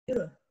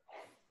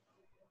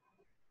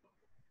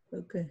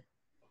Okay.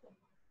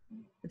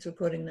 It's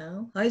recording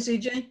now. Hi,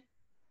 CJ.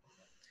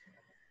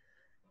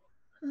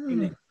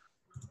 Evening.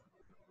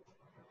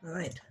 All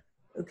right.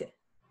 Okay.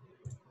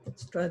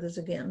 Let's try this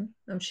again.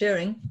 I'm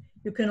sharing.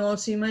 You can all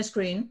see my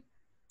screen.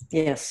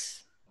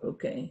 Yes.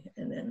 Okay.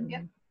 And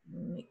then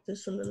make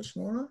this a little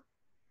smaller.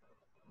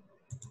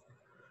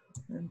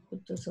 And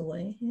put this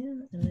away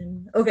here. And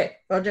then, okay,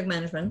 project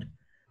management.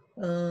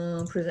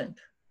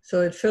 Present.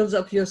 So it fills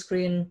up your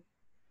screen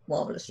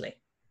marvelously.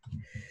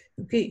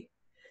 Okay.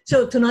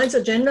 So tonight's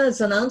agenda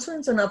is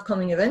announcements and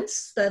upcoming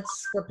events.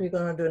 That's what we're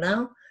going to do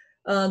now.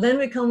 Then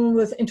we come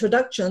with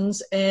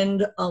introductions.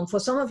 And for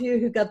some of you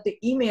who got the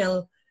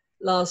email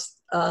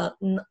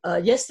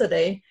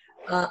yesterday,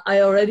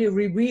 I already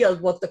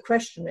revealed what the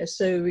question is,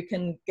 so we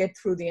can get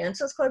through the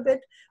answers quite a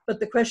bit. But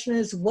the question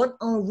is, what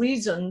are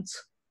reasons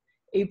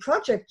a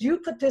project you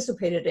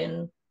participated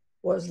in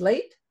was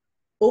late,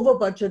 over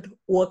budget,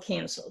 or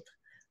canceled?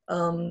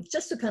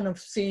 Just to kind of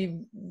see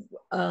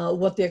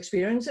what the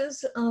experience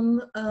is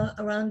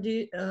around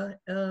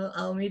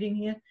our meeting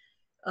here.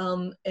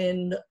 And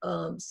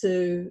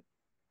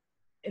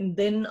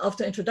then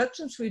after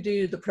introductions, we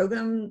do the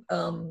program.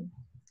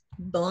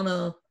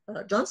 Donna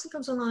Johnston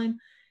comes online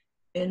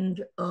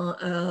and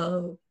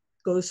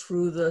goes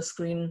through the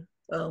screen,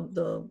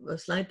 the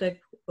slide deck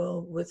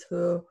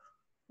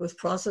with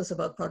process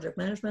about project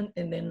management,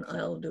 and then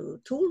I'll do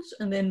tools,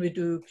 and then we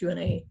do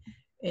Q&A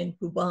and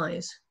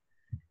goodbyes.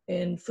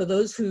 And for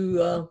those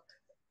who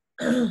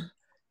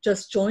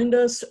just joined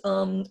us,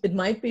 it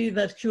might be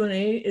that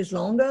Q&A is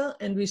longer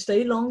and we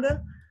stay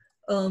longer.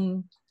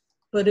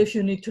 But if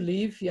you need to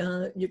leave,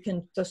 yeah, you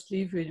can just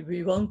leave.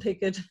 We won't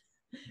take it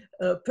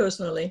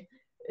personally.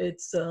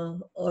 It's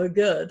all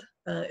good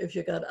if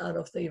you got out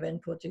of the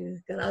event what you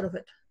got out of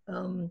it.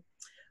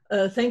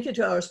 Thank you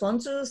to our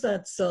sponsors.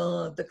 That's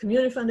the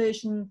Community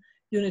Foundation,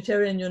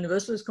 Unitarian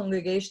Universalist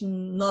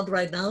Congregation, not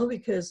right now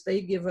because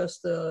they give us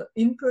the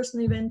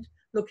in-person event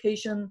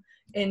location,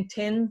 and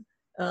 10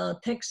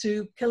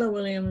 TechSoup, Keller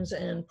Williams,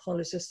 and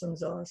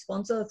Polysystems are our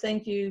sponsor.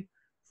 Thank you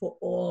for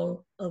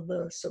all of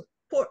the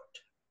support.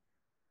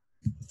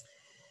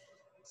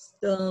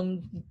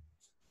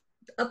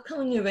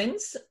 Upcoming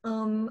events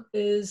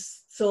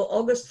is, so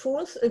August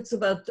 4th, it's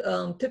about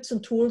tips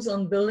and tools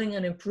on building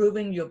and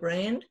improving your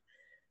brand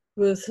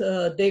with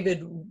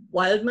David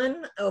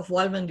Wildman of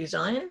Wildman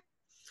Design.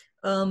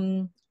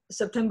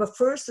 September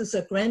 1st is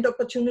a grant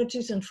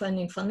opportunities and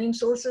finding funding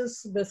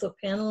sources with a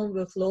panel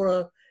with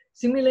Laura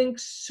Similink,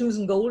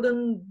 Susan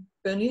Golden,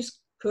 Bernice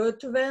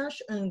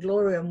Kurtvash, and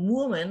Gloria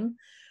Moorman.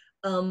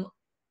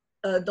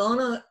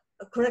 Donna,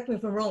 correct me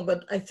if I'm wrong,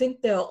 but I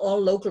think they're all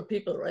local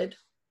people, right?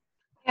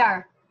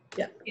 Yeah.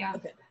 Yeah. Yeah.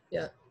 Okay.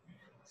 Yeah.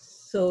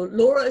 So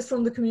Laura is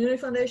from the Community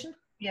Foundation?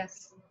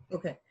 Yes.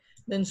 Okay.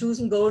 Then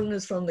Susan Golden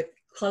is from the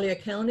Collier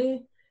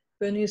County.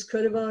 Bernice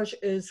Kurtvash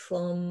is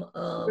from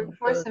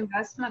Workforce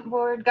Investment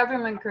Board,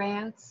 government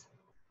grants.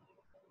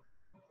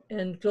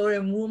 And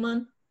Gloria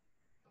Moorman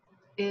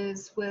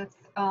is with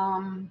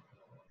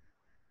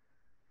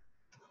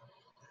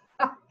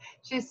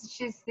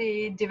she's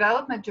the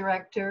development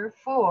director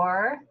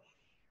for,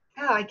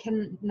 oh, I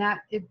can not,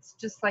 it's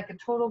just like a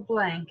total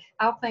blank.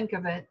 I'll think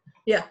of it.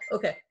 Yeah,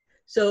 okay.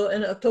 So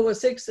in October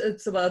 6th,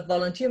 it's about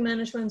volunteer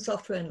management,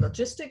 software, and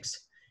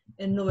logistics.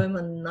 In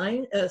November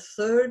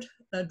 3rd,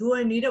 do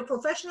I need a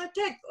professional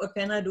tech or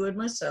can I do it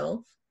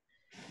myself?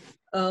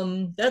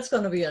 That's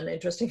going to be an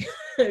interesting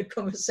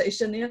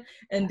conversation here.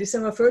 And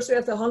December 1st, we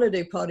have the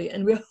holiday party.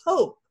 And we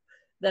hope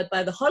that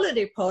by the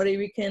holiday party,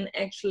 we can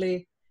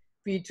actually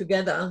be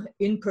together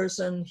in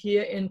person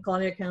here in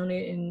Collier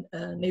County in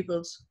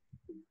Naples.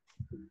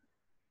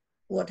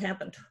 What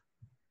happened?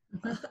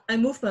 I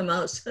moved my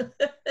mouse.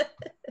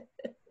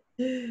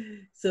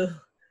 So,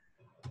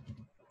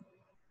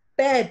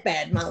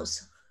 bad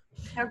mouse.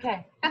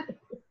 Okay.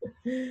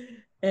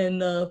 And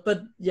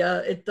but yeah,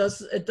 it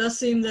does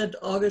seem that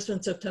August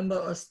and September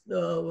are,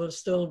 will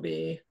still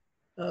be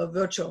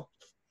virtual,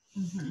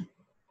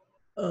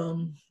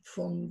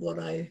 from what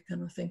I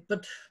kind of think.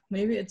 But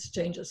maybe it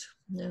changes.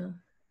 Yeah.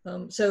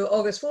 So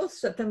August 4th,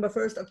 September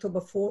 1st,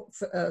 October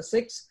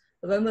 6th,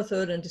 November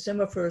 3rd, and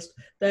December 1st.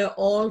 They are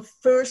all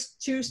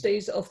first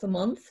Tuesdays of the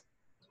month.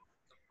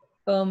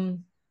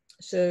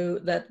 So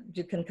that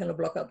you can kind of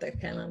block out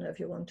that calendar if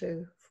you want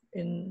to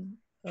in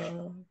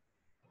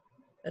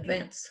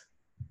advance.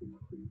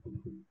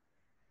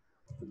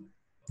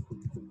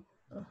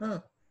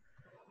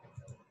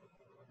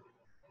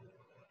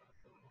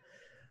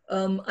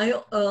 I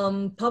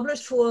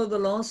published for the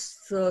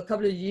last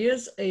couple of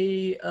years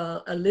a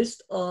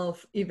list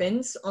of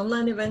events,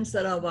 online events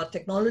that are about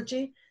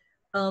technology.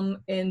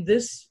 And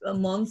this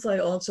month I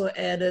also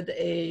added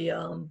a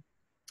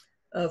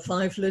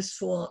 5 lists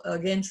for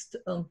against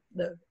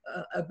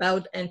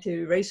about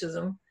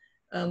anti-racism.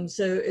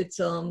 So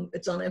it's on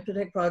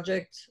Empatech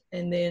Project,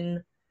 and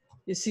then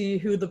you see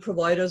who the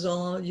providers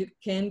are. You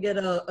can get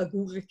a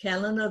Google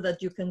Calendar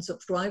that you can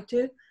subscribe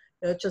to.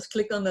 Just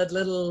click on that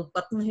little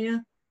button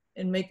here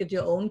and make it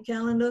your own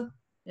calendar.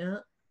 Yeah.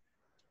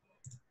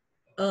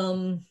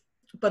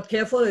 but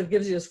careful, it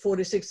gives you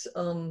 46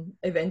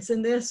 events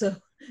in there. So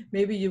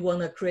maybe you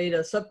want to create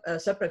a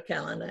separate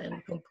calendar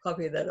and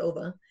copy that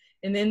over.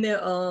 And then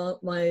there are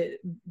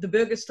the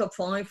Birgit's top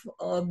 5.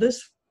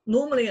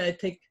 Normally I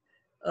take,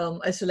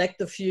 I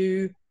select a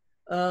few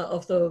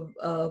of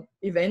the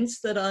events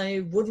that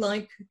I would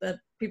like that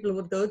people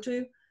would go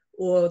to,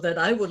 or that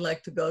I would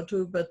like to go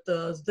to. But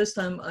this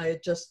time I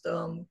just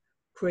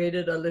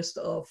created a list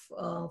of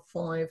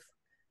 5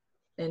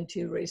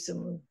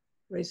 anti-racism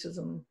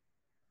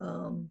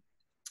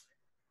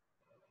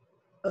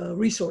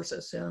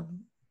resources, yeah.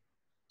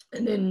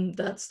 And then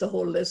that's the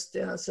whole list,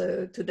 yeah.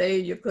 So today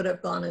you could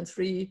have gone in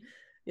 3,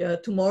 yeah.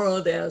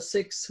 Tomorrow there are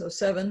 6 or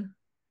 7,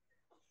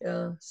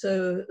 yeah.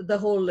 So the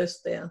whole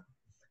list there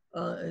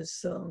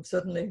is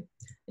certainly,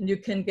 and you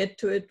can get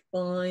to it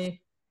by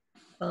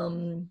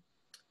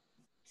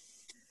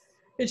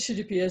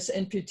HTTPS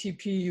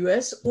NPTP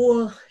US,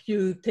 or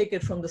you take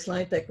it from the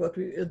slide deck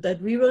that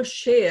we will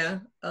share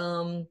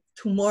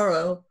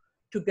tomorrow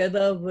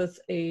together with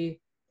a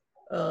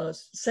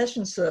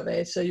session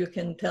survey, so you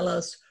can tell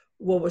us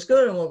what was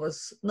good and what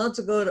was not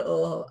so good,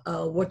 or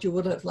what you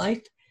would have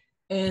liked,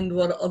 and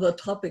what other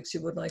topics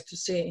you would like to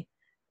see.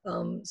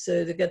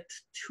 So to get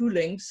 2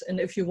 links, and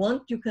if you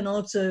want, you can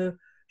also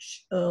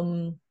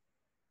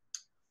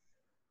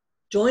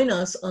join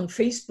us on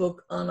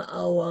Facebook on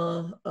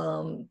our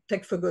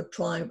Tech for Good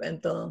tribe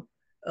and the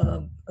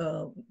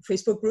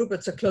Facebook group.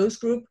 It's a closed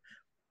group,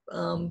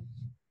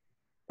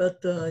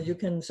 but you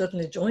can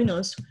certainly join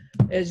us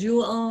as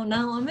you are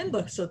now a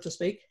member, so to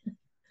speak.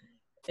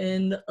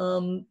 And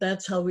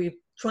that's how we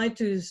try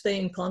to stay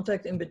in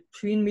contact in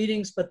between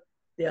meetings, but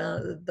yeah,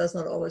 it does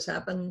not always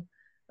happen.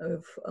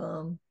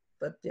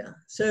 But yeah,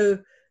 so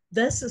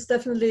this is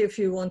definitely, if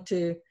you want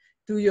to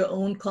do your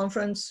own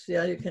conference,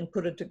 yeah, you can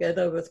put it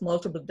together with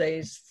multiple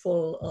days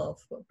full of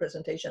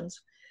presentations.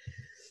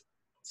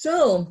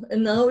 So,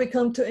 and now we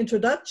come to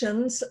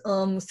introductions.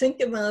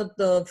 Think about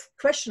the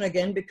question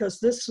again, because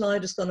this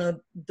slide is gonna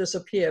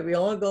disappear. We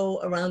all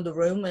go around the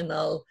room and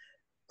I'll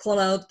call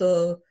out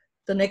the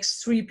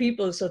next 3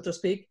 people, so to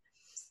speak.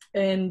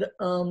 And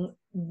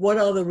what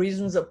are the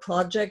reasons a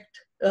project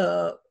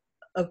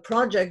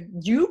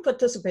you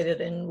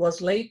participated in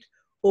was late,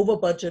 over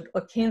budget,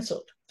 or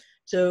canceled?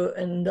 So,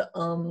 and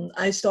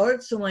I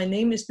start, so my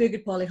name is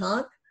Birgit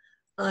Pauli-Haack.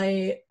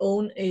 I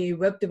own a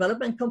web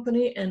development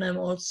company, and I'm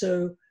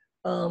also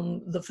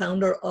the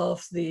founder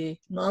of the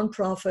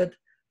nonprofit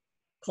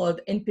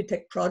called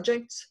NPTech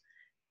Projects.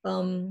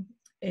 And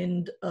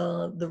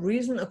the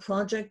reason a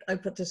project I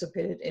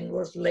participated in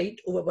was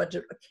late, over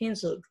budget, or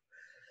canceled.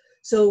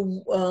 So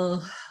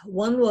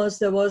one was,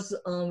 there were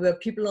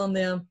people on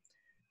there,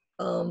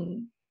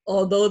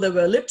 although there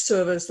were lip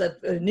service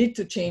that need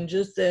to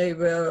changes, they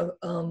were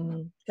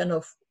kind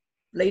of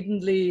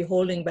blatantly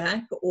holding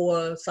back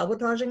or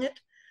sabotaging it.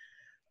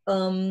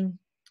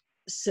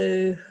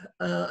 So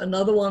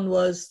another one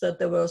was that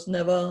there was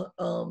never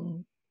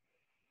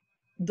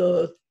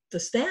the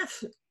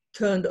staff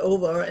turned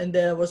over, and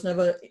there was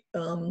never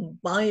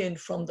buy-in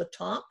from the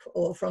top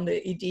or from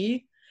the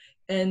ED,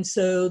 and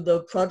so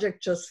the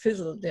project just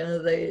fizzled. You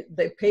know, they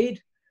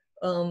paid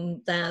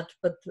that,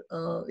 but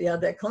yeah,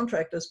 they're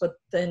contractors, but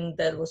then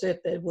that was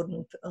it. They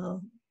wouldn't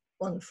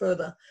want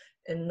further.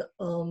 And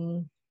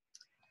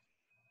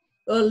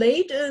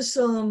late is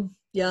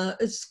yeah,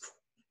 it's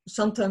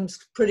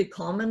sometimes pretty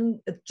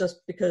common. It's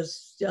just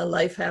because, yeah,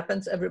 life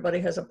happens. Everybody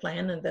has a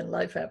plan, and then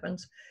life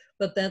happens.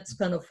 But that's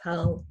kind of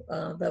how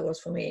that was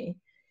for me.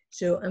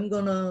 So I'm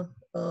gonna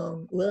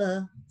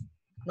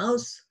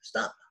mouse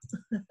stop.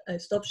 I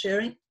stop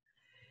sharing.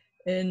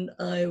 And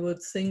I would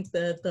think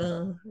that,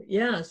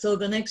 yeah, so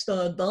the next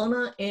are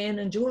Donna, Ann,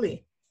 and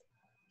Julie.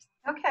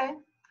 Okay.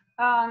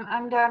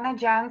 I'm Donna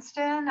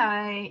Johnston.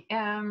 I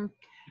am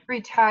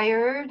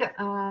retired.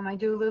 I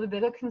do a little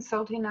bit of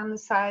consulting on the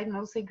side,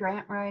 mostly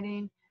grant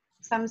writing,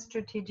 some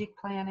strategic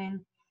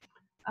planning.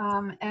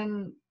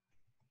 And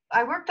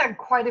I worked on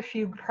quite a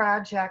few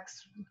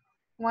projects.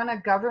 One, a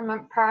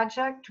government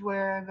project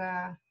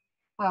where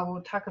well,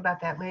 we'll talk about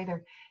that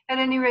later. At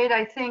any rate,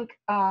 I think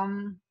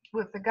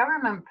with the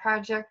government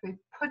project,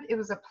 it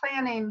was a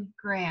planning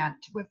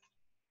grant with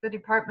the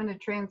Department of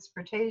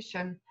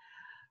Transportation.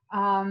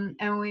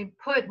 And we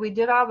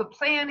did all the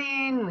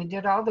planning, we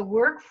did all the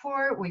work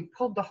for it, we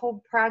pulled the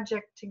whole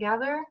project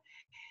together.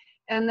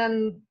 And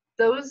then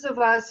those of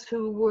us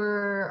who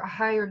were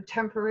hired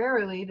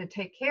temporarily to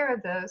take care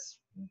of this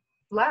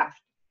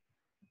left.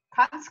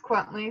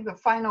 Consequently, the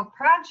final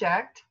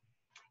project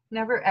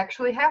never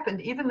actually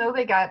happened, even though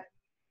they got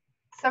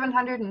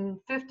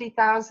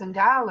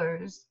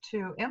 $750,000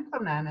 to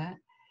implement it.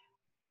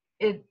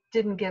 It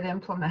didn't get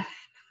implemented.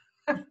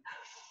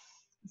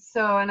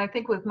 So, and I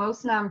think with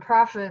most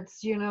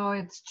nonprofits, you know,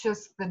 it's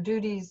just the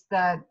duties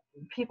that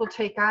people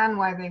take on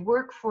while they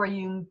work for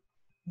you.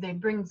 They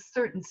bring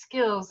certain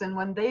skills, and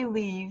when they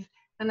leave,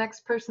 the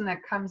next person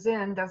that comes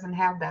in doesn't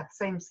have that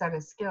same set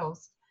of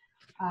skills.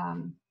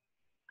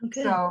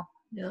 Okay. So,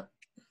 yeah.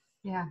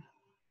 Yeah.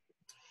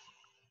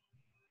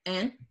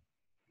 Ann?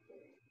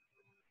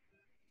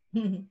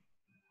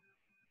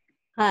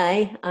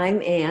 Hi,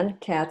 I'm Ann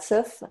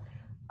Katzeff.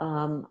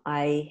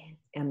 I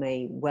am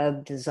a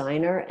web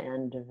designer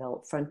and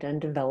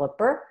front-end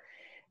developer.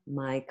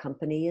 My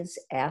company is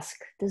Ask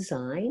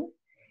Design.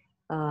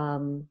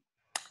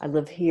 I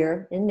live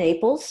here in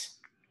Naples.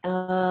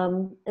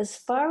 As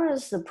far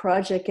as the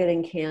project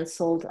getting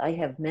canceled, I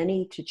have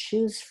many to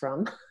choose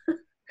from,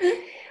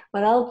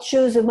 but I'll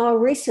choose a more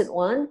recent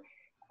one.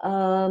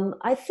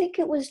 I think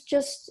it was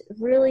just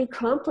really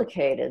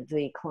complicated.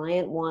 The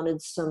client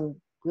wanted some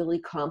really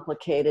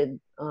complicated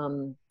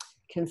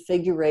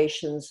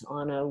configurations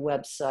on a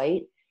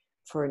website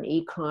for an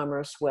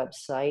e-commerce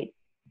website.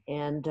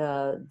 And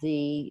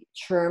the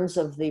terms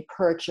of the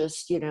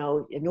purchase, you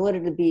know, in order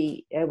to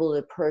be able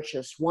to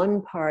purchase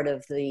one part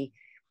of the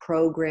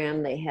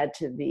program, they had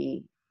to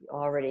be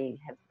already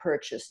have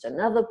purchased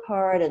another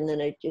part, and then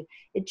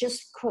it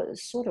just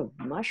sort of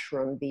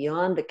mushroomed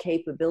beyond the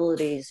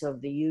capabilities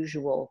of the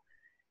usual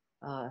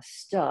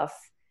stuff.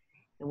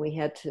 And we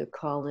had to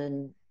call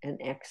in an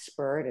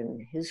expert,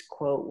 and his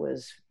quote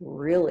was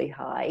really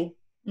high.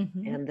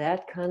 And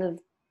that kind of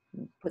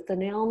put the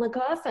nail in the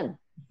coffin.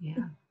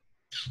 Yeah.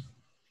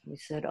 We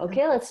said,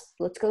 okay,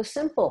 let's go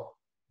simple.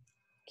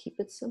 Keep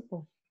it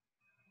simple.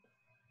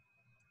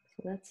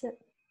 So that's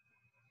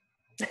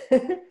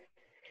it.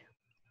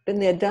 Been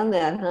there, done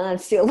that, huh? I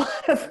see a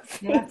lot of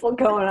people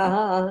going,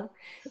 a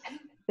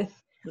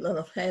lot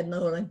of head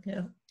nodding,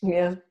 yeah.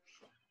 Yeah.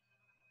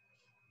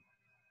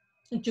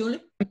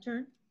 Julie? My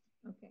turn?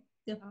 Okay.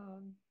 Yeah.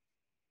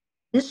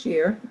 This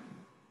year,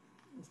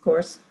 of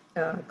course,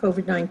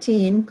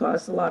 COVID-19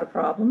 caused a lot of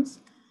problems.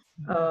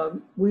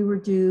 We were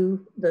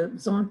due, the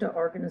Zonta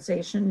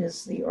organization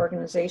is the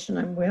organization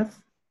I'm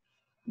with.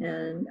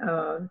 And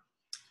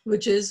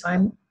which is?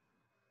 I'm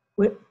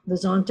with the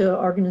Zonta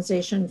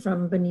organization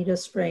from Bonita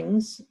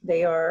Springs.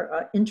 They are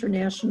an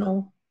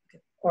international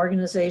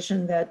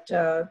organization that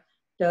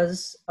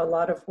does a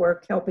lot of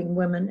work helping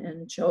women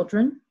and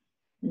children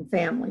and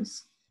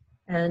families.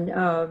 And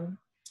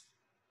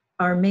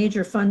our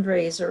major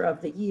fundraiser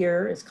of the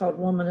year is called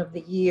Woman of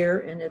the Year,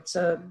 and it's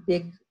a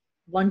big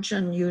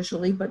luncheon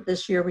usually, but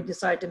this year we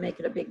decided to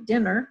make it a big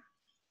dinner,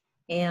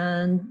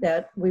 and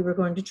that we were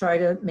going to try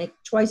to make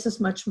twice as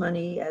much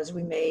money as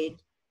we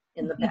made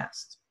in the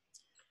past.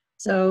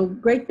 So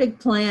great big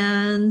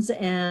plans,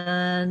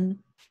 and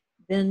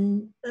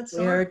then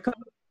we heard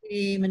COVID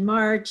came in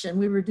March, and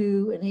we were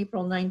due in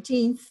April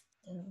 19th.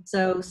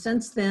 So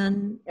since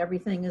then,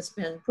 everything has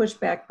been pushed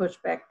back,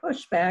 pushed back,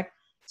 pushed back.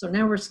 So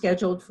now we're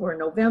scheduled for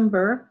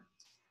November,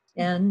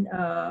 and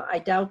I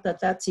doubt that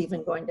that's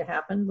even going to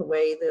happen the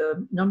way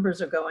the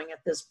numbers are going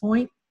at this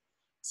point.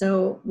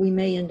 So we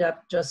may end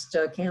up just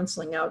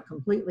canceling out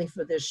completely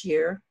for this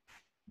year.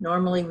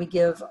 Normally we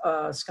give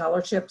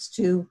scholarships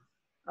to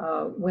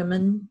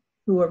women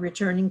who are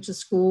returning to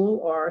school,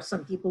 or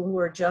some people who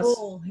are just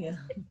in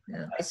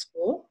high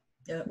school,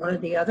 one or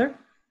the other.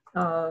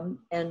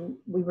 And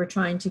we were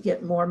trying to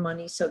get more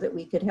money so that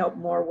we could help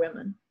more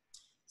women.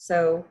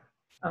 So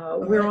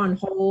we're on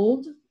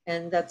hold,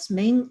 and that's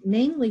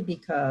mainly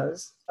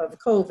because of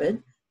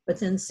COVID, but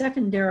then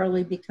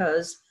secondarily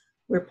because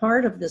we're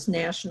part of this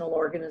national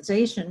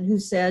organization who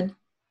said,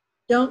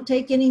 don't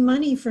take any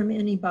money from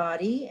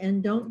anybody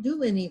and don't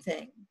do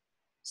anything.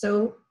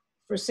 So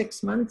for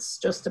 6 months,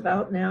 just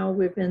about now,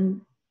 we've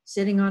been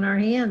sitting on our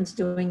hands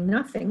doing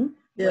nothing.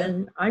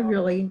 When I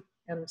really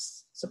am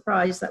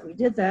surprised that we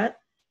did that,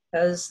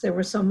 because there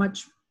was so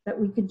much that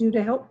we could do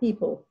to help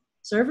people.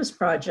 Service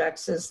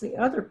projects is the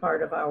other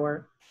part of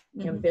our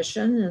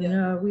ambition,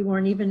 and we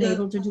weren't even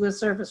able to do a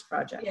service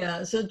project.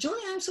 Yeah, so Julie,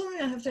 I'm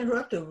sorry I have to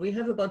interrupt you. We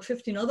have about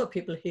 15 other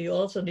people here who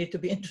also need to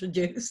be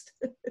introduced.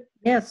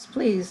 Yes,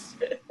 please.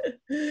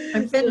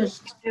 I'm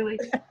finished.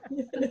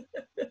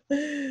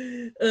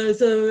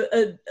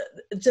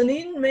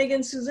 Janine,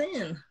 Megan,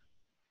 Suzanne.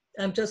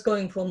 I'm just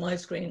going from my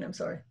screen, I'm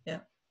sorry,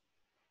 yeah.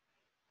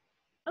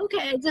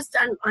 Okay, I just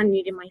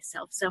unmuted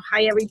myself. So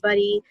hi,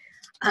 everybody.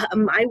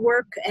 I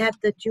work at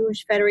the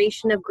Jewish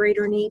Federation of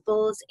Greater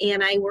Naples,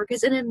 and I work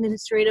as an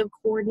administrative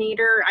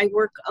coordinator. I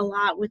work a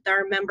lot with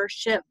our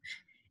membership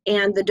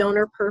and the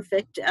Donor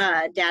Perfect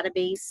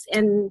database,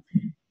 and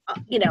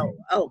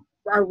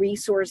our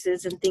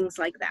resources and things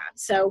like that.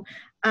 So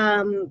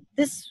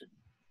this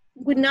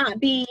would not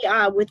be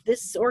with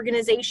this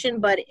organization,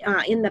 but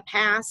in the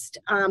past,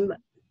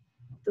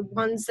 the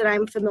ones that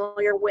I'm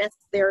familiar with,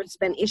 there's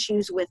been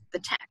issues with the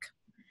tech.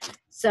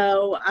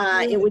 So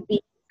it would be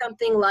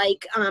something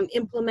like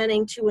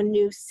implementing to a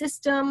new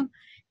system,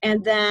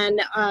 and then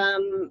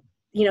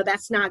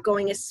that's not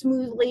going as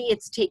smoothly.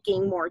 It's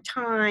taking more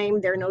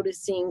time. They're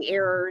noticing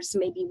errors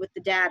maybe with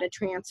the data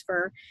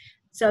transfer.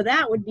 So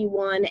that would be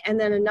one. And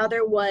then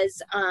another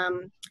was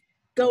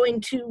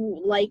going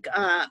to like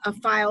a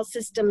file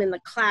system in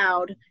the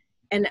cloud,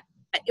 and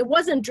it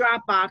wasn't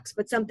Dropbox,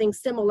 but something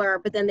similar,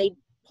 but then they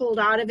pulled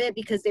out of it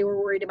because they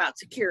were worried about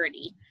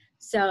security.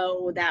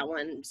 So that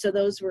one, so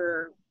those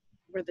were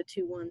the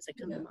two ones that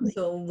come to mind.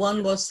 So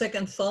one was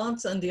Second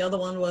Thoughts, and the other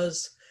one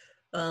was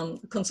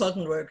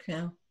consultant work,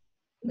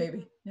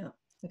 maybe,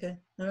 okay,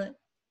 all right.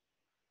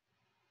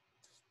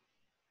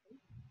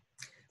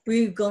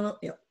 we're gonna,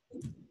 yeah.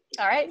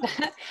 All right.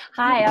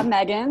 Hi, I'm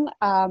Megan.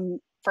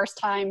 First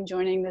time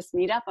joining this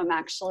meetup. I'm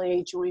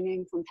actually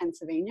joining from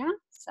Pennsylvania.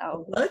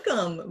 So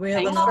Welcome. We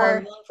have thanks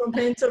another for one from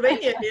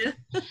Pennsylvania here.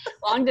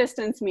 long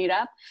distance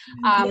meetup.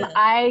 Yeah.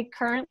 I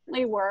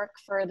currently work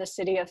for the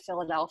city of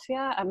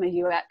Philadelphia. I'm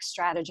a UX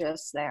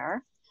strategist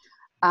there.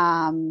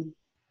 And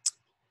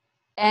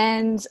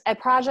a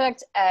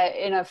project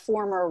in a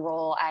former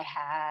role I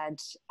had,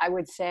 I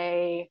would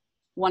say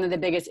one of the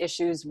biggest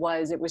issues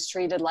was it was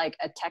treated like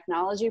a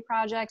technology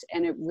project,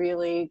 and it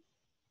really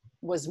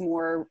was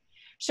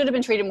should have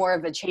been treated more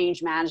of a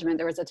change management.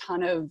 There was a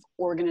ton of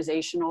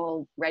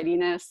organizational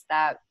readiness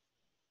that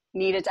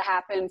needed to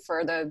happen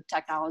for the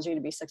technology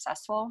to be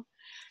successful.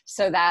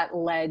 So that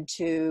led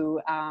to,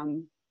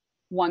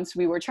 once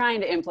we were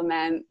trying to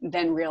implement,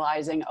 then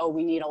realizing, oh,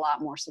 we need a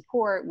lot more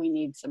support. We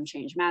need some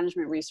change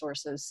management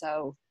resources.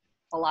 So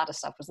a lot of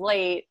stuff was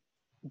late,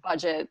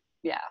 budget,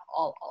 yeah,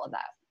 all of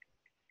that.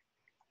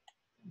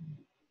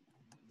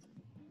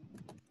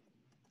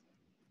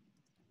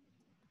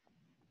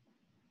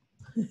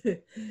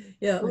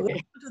 Yeah, Okay.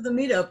 welcome to the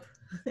meetup.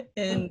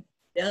 And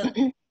yeah,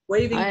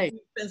 waving Hi. to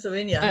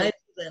Pennsylvania. Hi. Hi,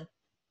 Suzanne.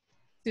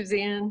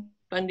 Suzanne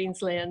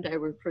Bundingsland. I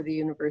work for the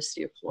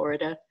University of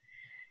Florida.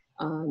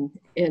 My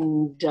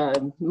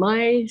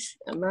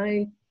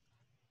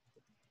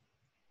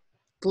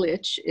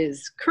glitch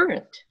is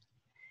current.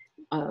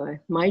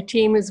 My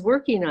team is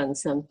working on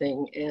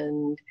something,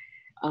 and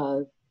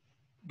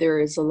there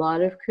is a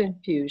lot of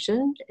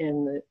confusion,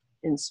 and the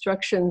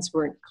instructions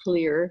weren't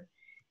clear.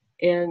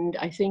 And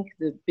I think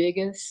the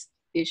biggest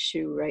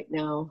issue right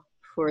now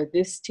for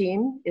this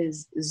team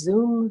is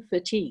Zoom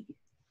fatigue.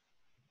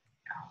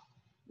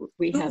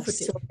 We have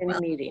so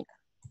many meetings.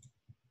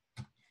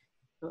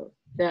 So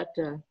that's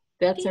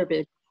our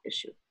big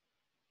issue.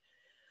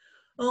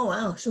 Oh,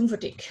 wow, Zoom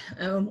fatigue.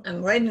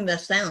 I'm writing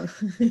that down.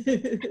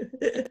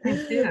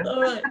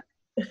 All right.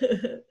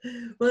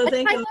 Well, What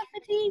thank type you. of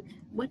fatigue?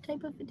 What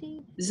type of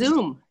fatigue?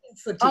 Zoom.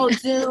 Fatigue. Oh,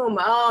 Zoom.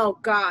 Oh,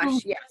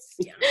 gosh. Yes.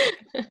 Yeah.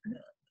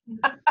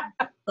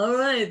 All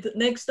right,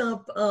 next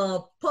up,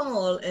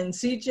 Paul and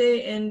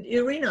CJ and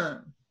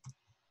Irina.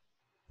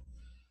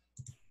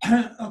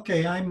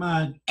 Okay,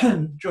 I'm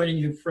joining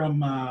you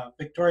from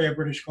Victoria,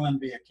 British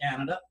Columbia,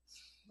 Canada.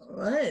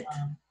 All right.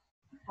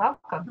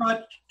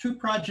 Welcome. Two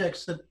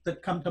projects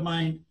that come to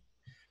mind,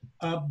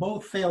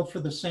 both failed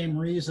for the same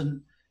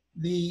reason.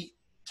 The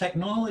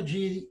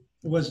technology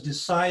was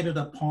decided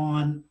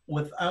upon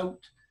without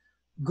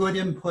good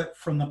input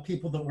from the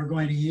people that were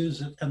going to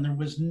use it, and there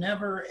was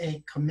never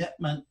a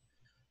commitment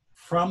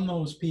from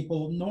those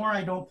people, nor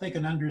I don't think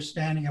an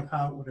understanding of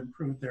how it would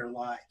improve their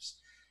lives.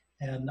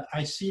 And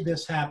I see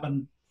this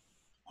happen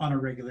on a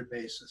regular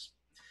basis.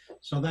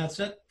 So that's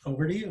it.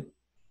 Over to you.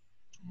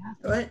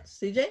 All right,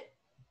 CJ?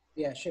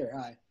 Yeah, sure.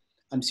 Hi,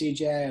 I'm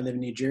CJ. I live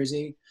in New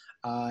Jersey.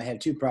 I have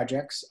two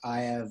projects. I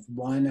have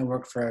one, I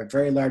work for a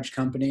very large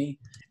company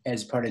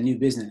as part of new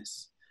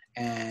business.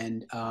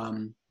 And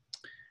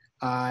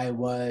I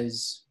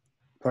was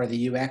part of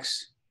the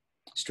UX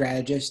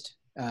strategist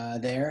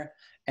there.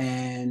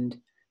 And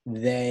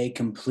they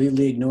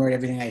completely ignored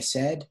everything I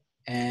said.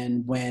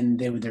 And when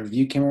the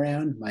review came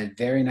around, my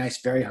very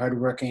nice, very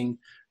hardworking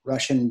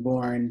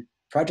Russian-born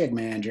project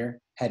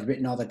manager had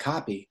written all the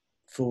copy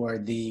for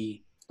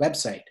the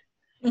website.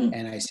 Mm.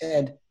 And I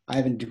said, I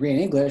have a degree in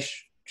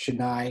English.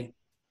 Shouldn't I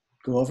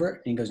go over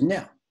it? And he goes,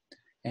 no.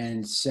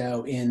 And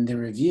so in the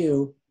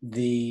review,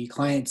 the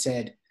client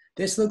said,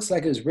 this looks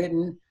like it was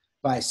written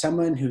by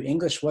someone who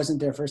English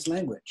wasn't their first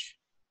language.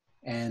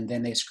 And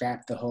then they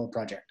scrapped the whole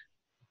project.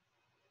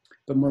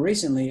 But more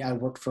recently, I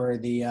worked for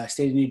the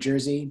state of New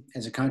Jersey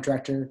as a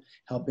contractor,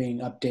 helping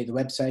update the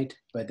website,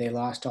 but they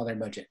lost all their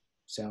budget.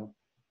 So,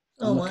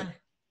 Oh my,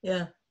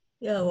 yeah.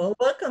 Yeah, well,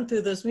 welcome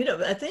to this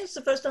meetup. I think it's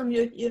the first time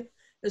you're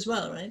as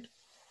well, right?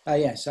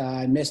 yes,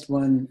 I missed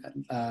one,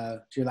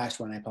 your last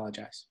one, I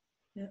apologize.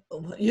 Yeah.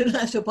 Oh, you don't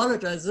have to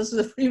apologize. This is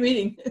a free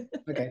meeting.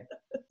 Okay.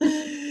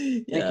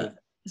 Yeah.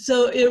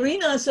 So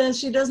Irina says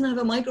she doesn't have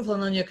a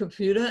microphone on your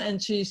computer,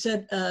 and she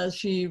said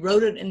she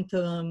wrote it into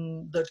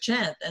the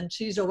chat, and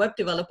she's a web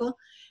developer,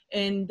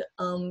 and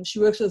she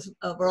works with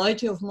a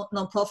variety of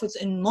nonprofits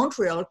in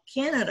Montreal,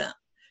 Canada.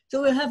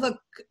 So we have a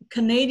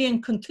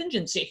Canadian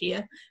contingency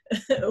here.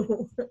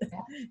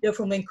 You're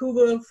from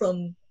Vancouver,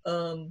 from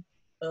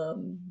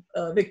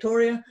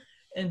Victoria,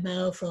 and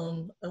now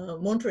from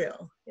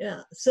Montreal.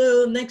 Yeah.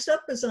 So next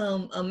up is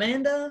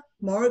Amanda,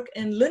 Mark,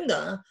 and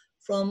Linda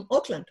from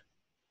Auckland.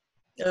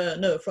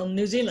 No, from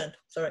New Zealand,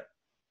 sorry.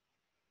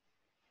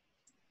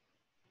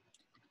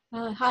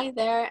 Hi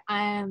there,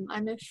 I'm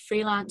a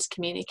freelance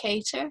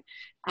communicator.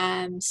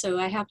 So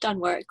I have done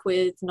work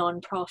with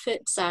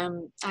non-profits. I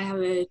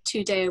have a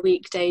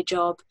 2-day-a-week day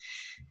job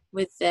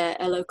with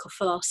a local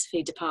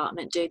philosophy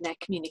department doing their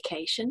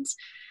communications.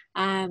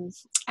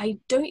 I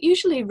don't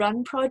usually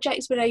run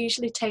projects, but I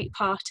usually take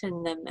part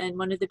in them. And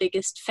one of the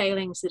biggest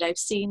failings that I've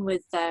seen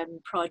with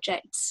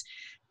projects,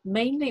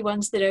 mainly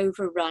ones that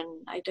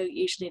overrun, I don't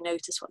usually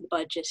notice what the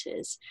budget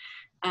is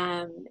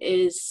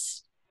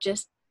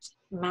just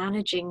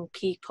managing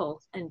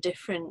people and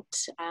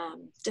different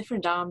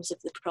arms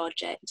of the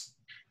project.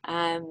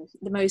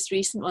 The most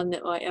recent one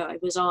that I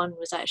was on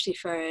was actually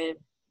for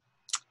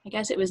I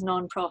guess it was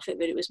non-profit,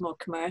 but it was more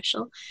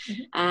commercial.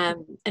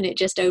 And it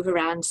just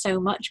overran so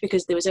much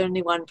because there was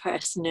only one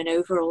person in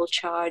overall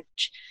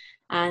charge,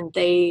 and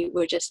they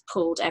were just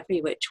pulled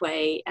every which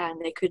way,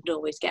 and they couldn't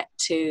always get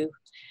to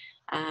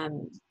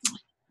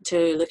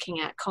looking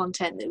at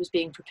content that was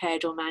being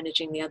prepared or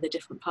managing the other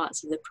different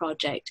parts of the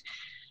project.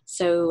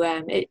 So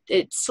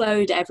it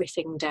slowed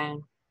everything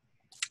down.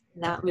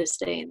 That was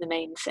the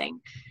main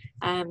thing.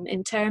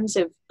 In terms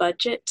of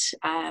budget,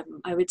 I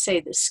would say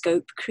the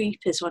scope creep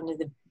is one of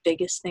the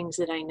biggest things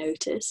that I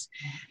notice.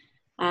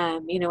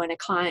 You know, when a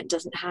client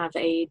doesn't have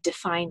a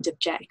defined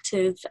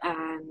objective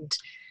and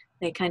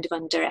they kind of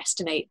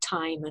underestimate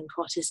time and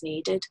what is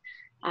needed,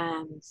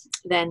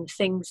 then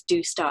things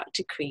do start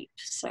to creep.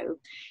 So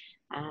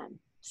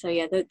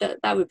yeah,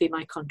 that would be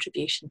my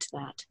contribution to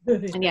that.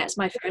 And yeah, it's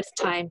my first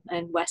time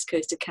in West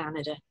Coast of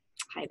Canada.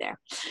 Hi there.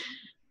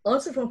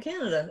 Also from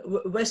Canada,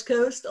 West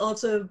Coast,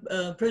 also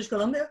British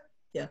Columbia?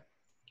 Yeah.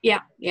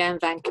 Yeah, in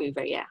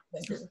Vancouver, yeah.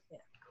 Vancouver, yeah.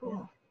 Cool.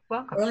 Yeah.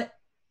 Welcome. All right.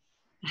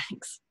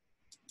 Thanks.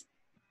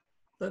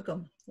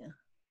 Welcome, yeah.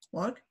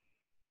 Mark?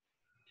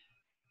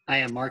 I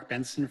am Mark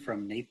Benson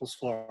from Naples,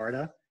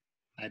 Florida.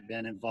 I've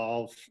been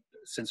involved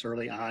since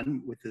early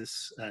on with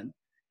this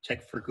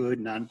Tech for Good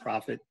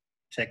nonprofit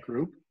tech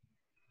group.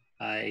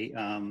 I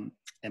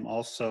am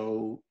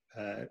also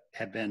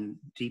have been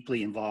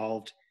deeply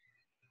involved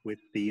with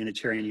the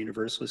Unitarian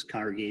Universalist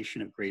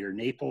Congregation of Greater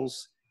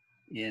Naples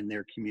in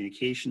their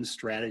communications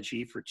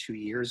strategy for 2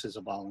 years as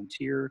a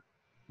volunteer,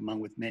 among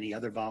with many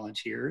other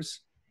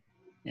volunteers.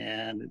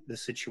 And the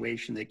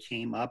situation that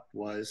came up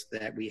was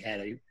that we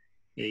had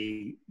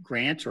a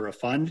grant or a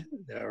fund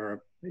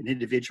or an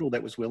individual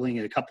that was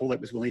willing, a couple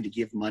that was willing to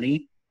give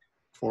money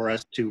for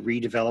us to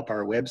redevelop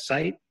our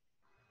website.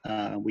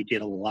 We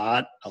did a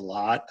lot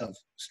of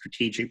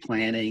strategic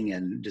planning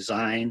and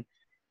design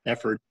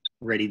effort,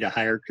 ready to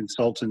hire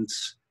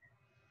consultants,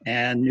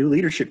 and new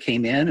leadership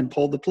came in and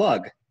pulled the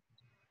plug.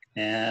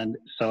 And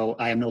so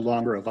I am no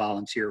longer a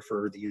volunteer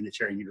for the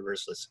Unitarian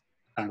Universalist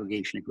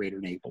Congregation of Greater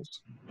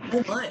Naples.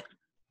 Oh my.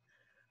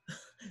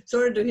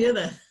 Sorry to hear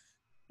that.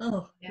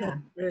 Oh, Yeah.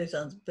 that really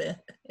sounds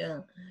bad.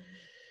 Yeah.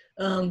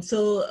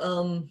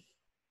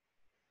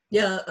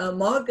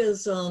 Mark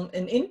is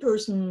an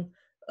in-person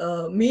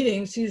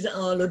meetings. He's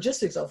our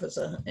logistics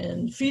officer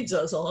and feeds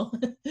us all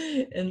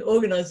and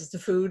organizes the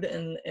food,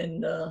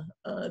 and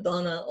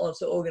Donna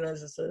also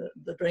organizes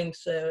the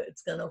drinks. So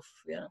it's kind of,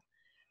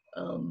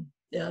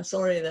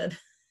 sorry that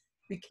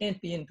we can't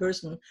be in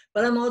person,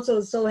 but I'm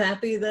also so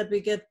happy that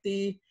we get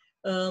the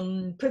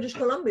British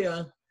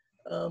Columbia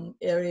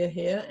area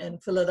here,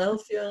 and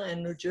Philadelphia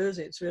and New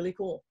Jersey. It's really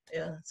cool.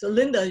 Yeah. So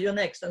Linda, you're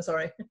next. I'm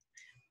sorry.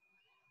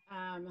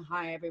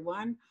 Hi,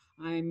 everyone.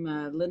 I'm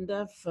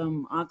Linda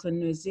from Auckland,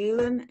 New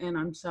Zealand, and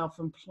I'm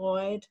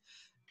self-employed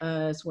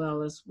as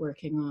well as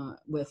working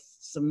with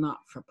some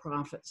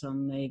not-for-profits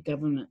on the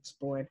governance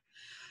board.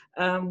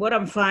 What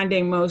I'm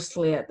finding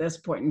mostly at this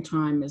point in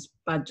time is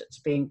budgets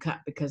being cut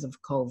because of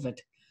COVID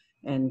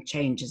and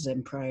changes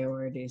in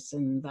priorities,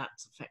 and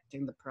that's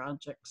affecting the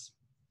projects.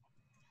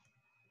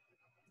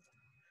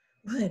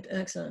 Right,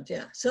 excellent,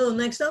 yeah. So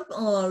next up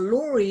are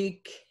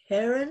Lori,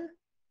 Karen,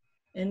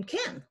 and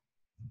Ken.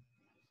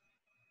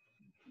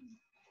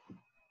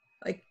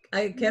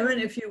 Karen,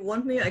 if you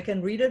want me, I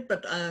can read it,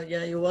 but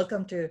yeah, you're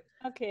welcome to.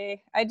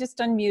 Okay, I just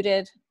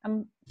unmuted.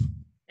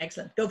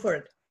 Excellent, go for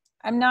it.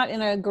 I'm not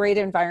in a great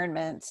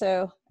environment,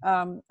 so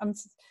I'm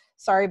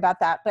sorry about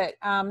that. But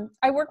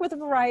I work with a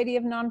variety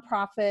of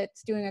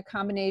nonprofits doing a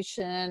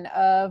combination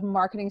of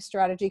marketing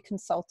strategy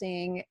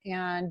consulting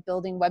and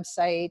building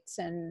websites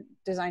and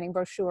designing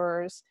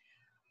brochures.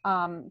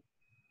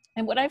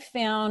 And what I've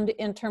found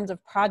in terms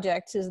of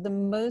projects is the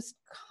most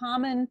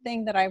common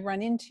thing that I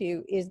run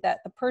into is that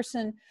the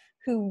person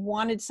who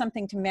wanted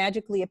something to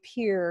magically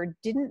appear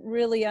didn't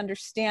really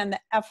understand the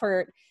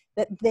effort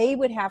that they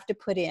would have to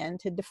put in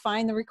to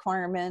define the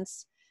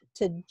requirements,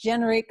 to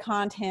generate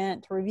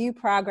content, to review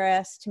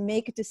progress, to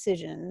make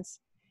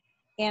decisions.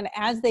 And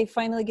as they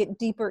finally get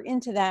deeper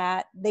into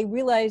that, they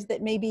realize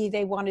that maybe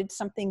they wanted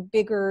something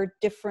bigger,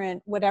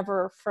 different,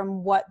 whatever,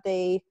 from what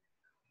they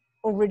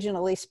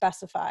originally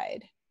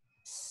specified.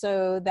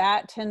 So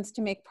that tends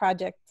to make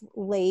projects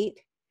late.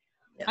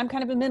 Yeah. I'm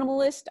kind of a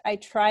minimalist. I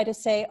try to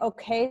say,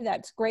 okay,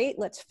 that's great.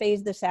 Let's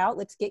phase this out.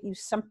 Let's get you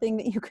something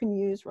that you can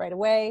use right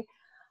away.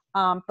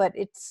 But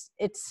it's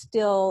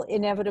still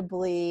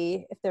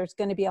inevitably, if there's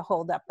going to be a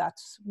holdup,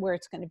 that's where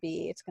it's going to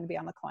be. It's going to be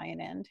on the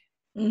client end.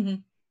 Mm-hmm.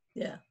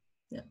 Yeah.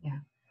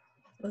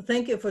 Well,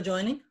 thank you for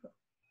joining.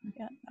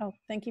 Yeah. Oh,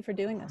 thank you for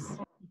doing this.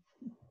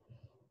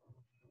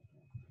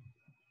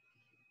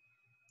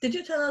 Did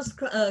you tell us,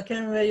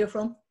 Karen, where you're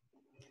from?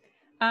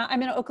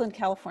 I'm in Oakland,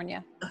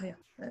 California. Oh, yeah.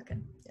 Okay.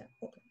 Yeah.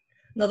 Oakland.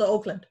 Another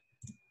Oakland.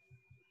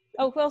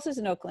 Oh, who else is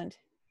in Oakland?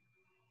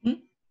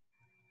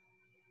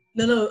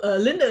 No,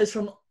 Linda is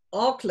from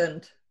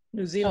Auckland.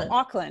 New Oh, Zealand.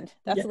 Auckland.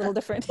 That's Yeah, a little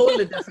different.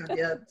 Totally different.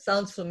 Yeah,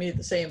 sounds for me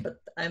the same, but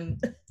I'm.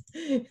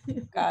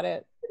 Got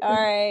it. All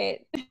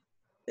right.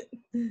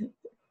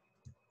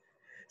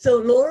 So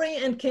Lori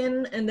and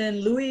Ken, and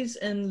then Louise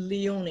and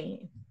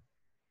Leonie.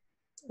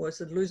 Or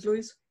is it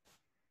Louise?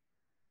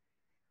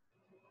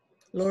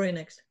 Lori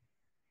next.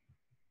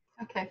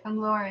 Okay, from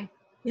Lori.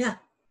 Yeah.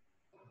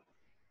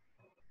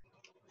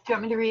 Do you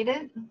want me to read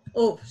it?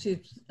 Oh,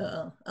 she's,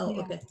 Yeah.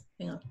 okay,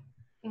 hang on.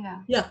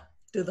 Yeah. Yeah,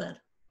 do that.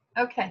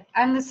 Okay,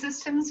 I'm the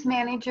systems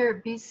manager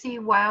at BC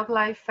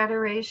Wildlife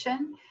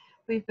Federation.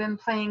 We've been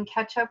playing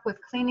catch up with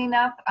cleaning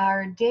up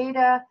our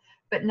data,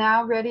 but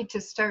now ready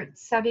to start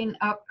setting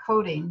up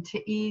coding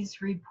to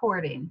ease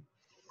reporting.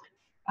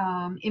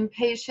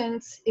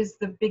 Impatience is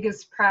the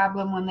biggest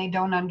problem when they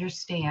don't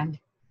understand.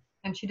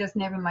 And she doesn't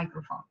have a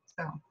microphone,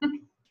 so.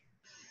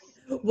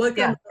 Welcome,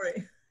 Yeah.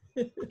 Lori.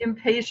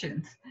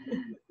 Impatience.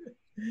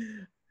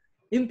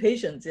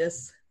 Impatience,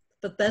 yes.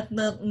 But that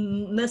not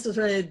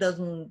necessarily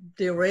doesn't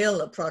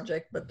derail a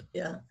project, but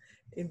yeah,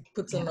 it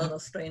puts a lot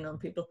of strain on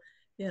people.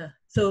 Yeah.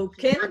 So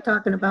Ken. Not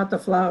talking about the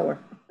flower.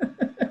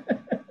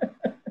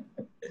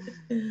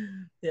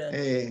 Yeah.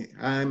 Hey,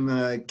 I'm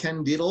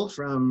Ken Deedle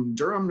from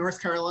Durham,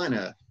 North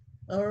Carolina.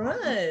 All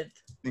right.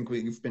 I think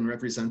we've been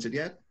represented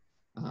yet.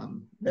 Yep.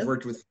 I've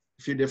worked with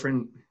a few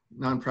different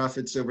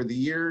nonprofits over the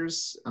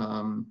years,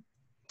 and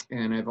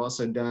I've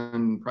also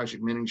done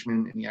project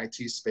management in the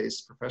IT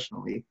space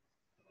professionally.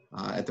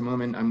 At the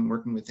moment, I'm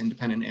working with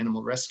Independent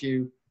Animal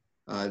Rescue.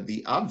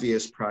 The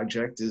obvious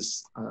project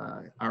is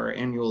our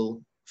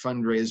annual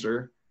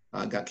fundraiser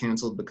got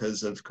canceled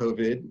because of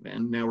COVID,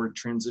 and now we're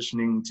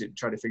transitioning to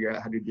try to figure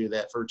out how to do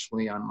that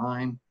virtually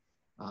online.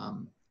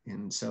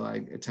 And so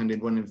I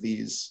attended one of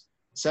these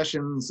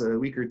sessions a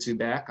week or two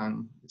back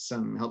on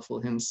some helpful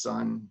hints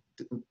on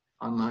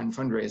online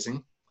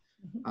fundraising.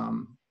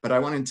 But I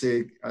wanted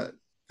to,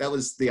 that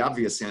was the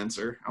obvious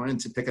answer. I wanted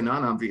to pick a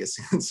non-obvious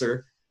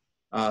answer.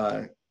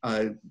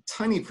 A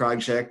tiny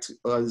project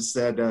was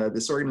that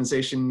this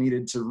organization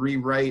needed to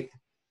rewrite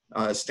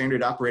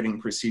standard operating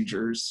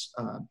procedures.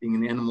 Being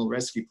an animal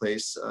rescue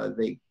place,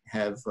 they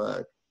have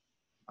a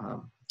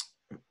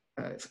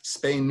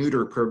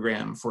spay-neuter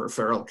program for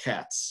feral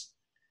cats.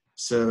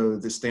 So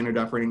the standard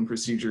operating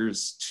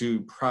procedures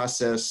to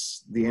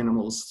process the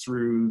animals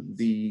through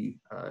the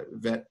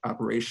vet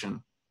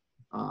operation.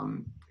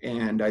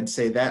 And I'd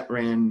say that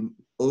ran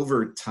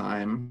over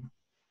time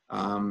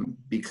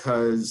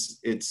because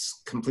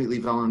it's completely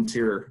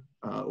volunteer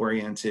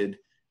oriented,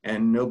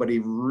 and nobody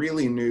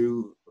really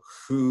knew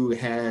who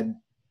had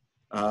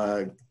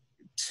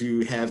to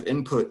have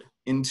input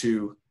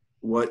into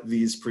what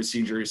these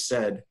procedures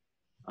said.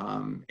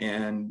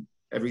 And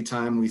every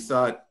time we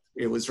thought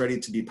it was ready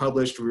to be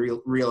published, we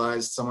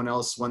realized someone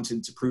else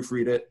wanted to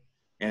proofread it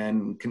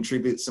and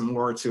contribute some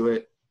more to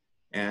it.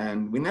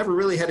 And we never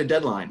really had a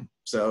deadline.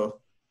 So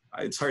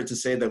it's hard to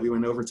say that we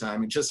went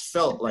overtime. It just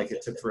felt like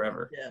it took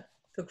forever. Yeah,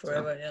 took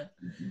forever, so,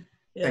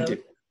 yeah. Thank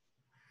you.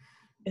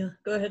 Yeah,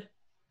 go ahead.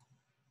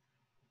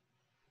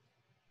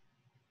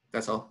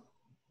 That's all.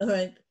 All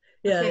right.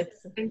 Yeah. Okay,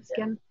 thanks,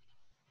 Ken.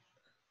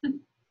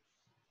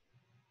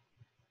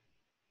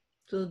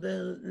 So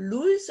the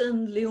Louis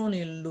and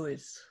Leonie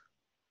Louis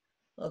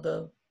are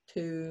the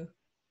two.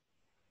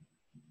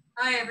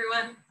 Hi,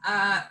 everyone.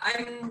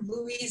 I'm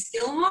Louise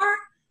Gilmore.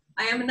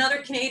 I am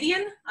another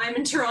Canadian. I'm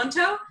in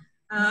Toronto.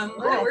 I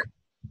work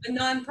for a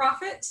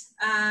nonprofit.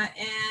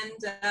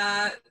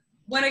 And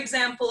one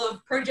example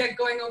of project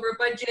going over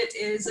budget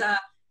is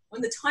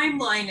when the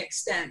timeline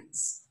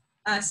extends.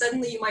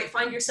 Suddenly you might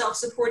find yourself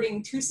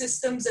supporting two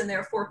systems and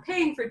therefore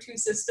paying for two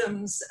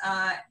systems,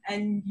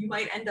 and you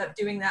might end up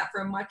doing that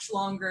for much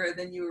longer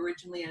than you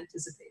originally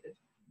anticipated.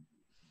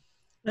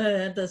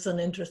 That's an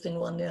interesting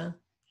one, yeah.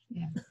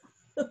 Yeah.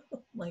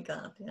 My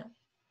God, yeah.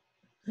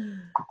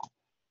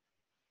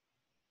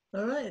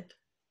 All right.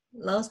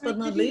 Last but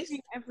not Good least.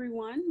 evening,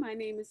 everyone. My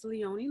name is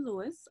Leonie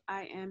Lewis.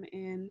 I am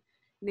in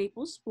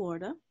Naples,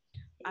 Florida.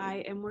 I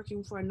am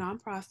working for a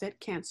nonprofit,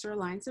 Cancer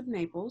Alliance of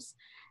Naples,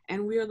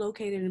 and we are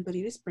located in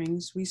Bonita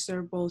Springs. We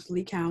serve both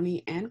Lee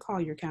County and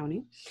Collier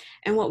County.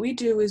 And what we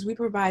do is we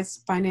provide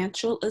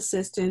financial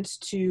assistance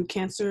to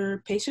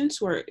cancer patients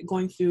who are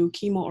going through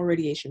chemo or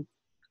radiation.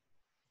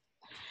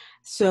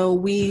 So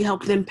we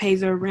help them pay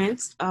their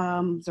rents,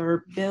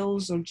 their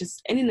bills, or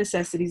just any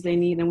necessities they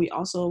need. And we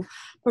also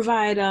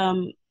provide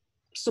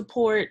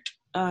support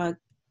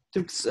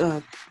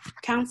through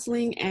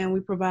counseling, and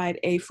we provide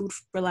a Food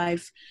for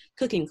Life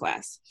cooking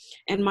class.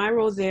 And my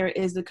role there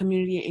is the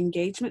community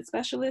engagement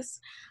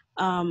specialist.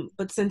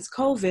 But since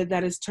COVID,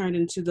 that has turned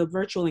into the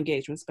virtual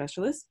engagement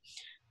specialist.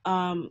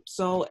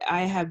 So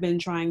I have been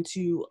trying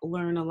to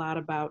learn a lot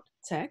about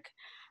tech.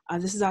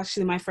 This is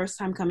actually my first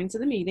time coming to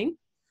the meeting.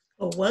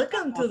 Oh,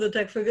 welcome to the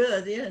Tech for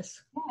Good,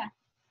 yes. Yeah.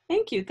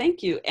 Thank you,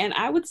 thank you. And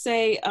I would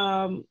say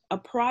a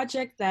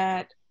project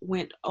that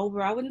went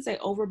over, I wouldn't say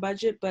over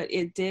budget, but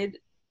it did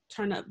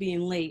turn up being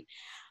late.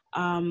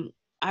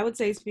 I would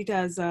say it's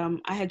because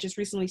I had just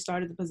recently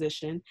started the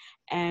position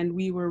and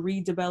we were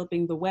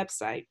redeveloping the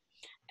website.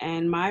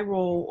 And my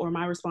role or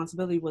my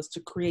responsibility was to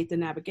create the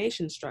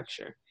navigation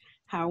structure.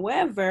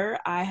 However,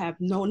 I have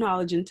no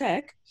knowledge in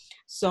tech,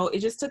 so it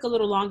just took a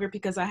little longer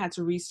because I had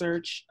to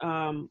research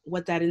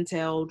what that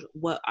entailed,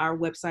 what our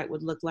website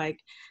would look like.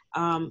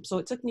 So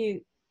it took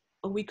me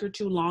a week or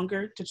two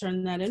longer to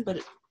turn that in, but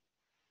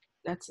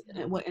that's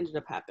what ended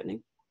up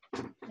happening.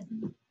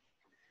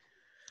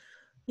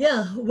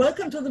 Yeah,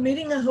 welcome to the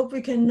meeting. I hope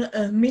we can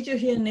meet you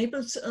here in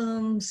Naples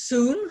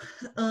soon.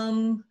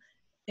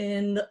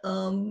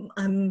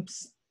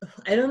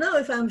 I don't know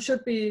if I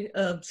should be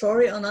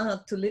sorry or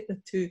not to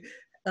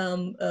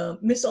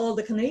miss all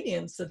the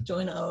Canadians that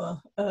join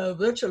our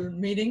virtual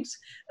meetings.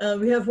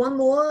 We have one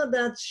more,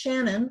 that's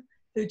Shannon,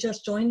 who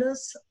just joined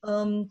us.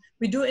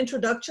 We do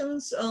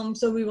introductions,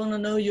 so we want to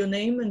know your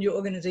name and your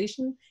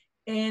organization,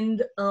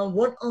 and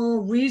what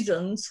are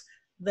reasons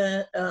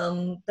that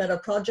that a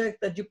project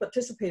that you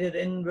participated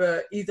in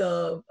were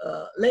either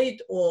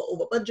late or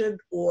over budget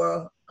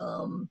or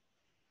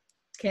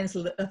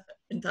canceled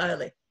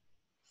entirely.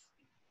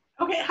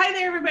 Okay, hi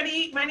there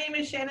everybody. My name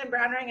is Shannon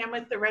Brownring. I'm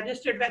with the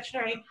Registered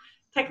Veterinary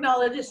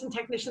Technologists and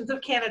Technicians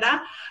of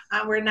Canada.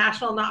 We're a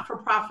national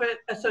not-for-profit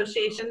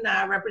association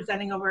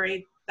representing over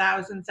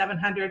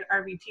 8,700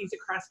 RVTs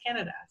across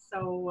Canada.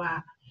 So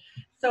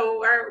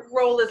our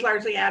role is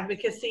largely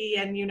advocacy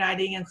and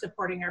uniting and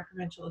supporting our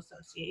provincial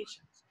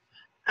associations.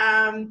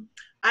 I'm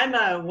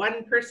a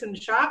one-person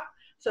shop,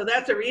 so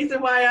that's a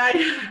reason why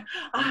I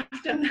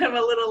often am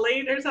a little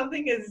late or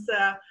something, is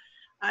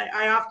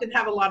I often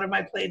have a lot on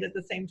my plate at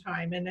the same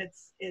time, and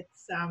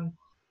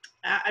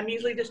I'm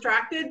easily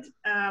distracted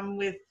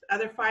with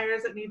other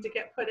fires that need to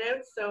get put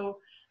out. So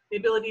the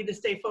ability to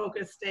stay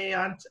focused, stay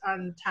on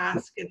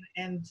task,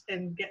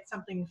 and get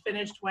something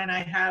finished when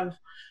I have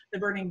the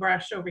burning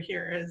brush over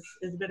here is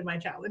a bit of my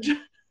challenge.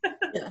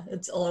 Yeah,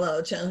 it's all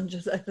our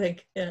challenges, I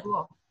think. Yeah.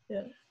 Cool.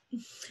 Yeah.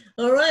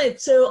 All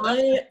right. So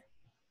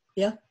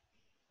yeah.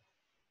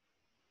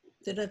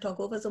 Did I talk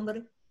over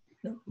somebody?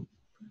 No.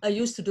 I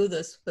used to do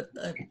this, but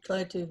I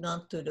try to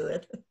not to do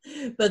it.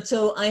 But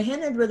so I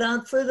hand it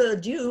without further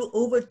ado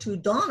over to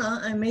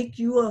Donna. I make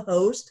you a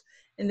host,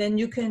 and then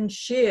you can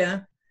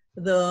share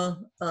the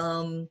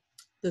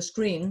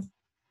screen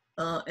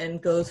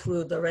and go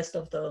through the rest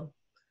of the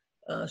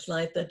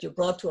slide that you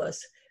brought to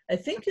us. I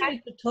think you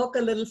need to talk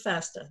a little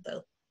faster,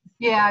 though.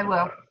 Yeah, I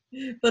will.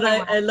 But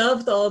I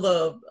loved all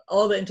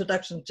the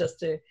introductions, just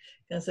to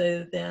kind of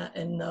say that,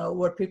 and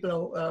what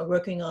people are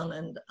working on,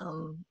 and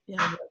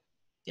yeah.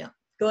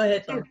 Go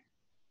ahead, Tom.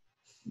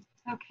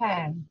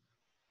 Okay,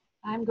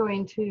 I'm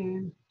going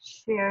to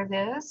share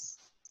this.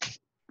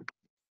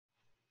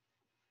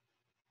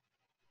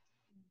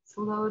 It's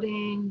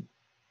loading.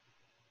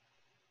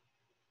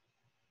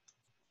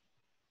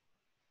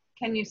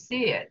 Can you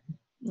see it?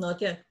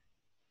 Not yet.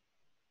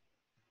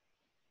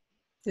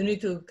 You need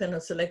to kind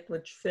of select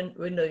which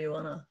window you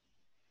want to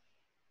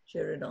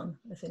share it on,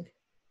 I think.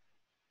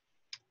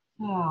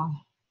 Oh.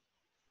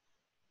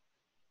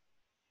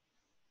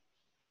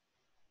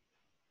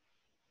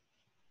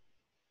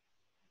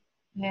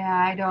 Yeah,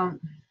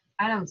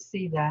 I don't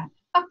see that.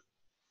 Oh.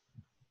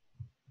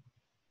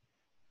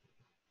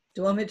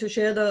 Do you want me to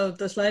share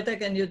the slide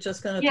deck and you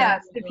just kind of?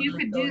 Yes, if you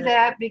could do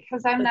that,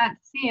 because I'm not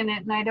seeing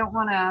it and I don't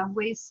want to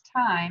waste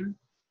time.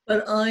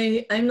 But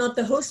I'm not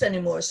the host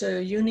anymore, so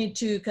you need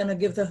to kind of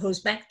give the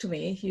host back to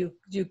me. You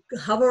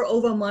hover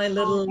over my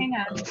little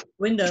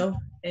window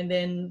and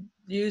then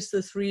use the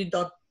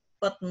 3-dot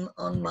button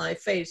on my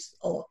face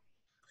or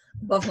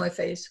above my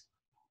face,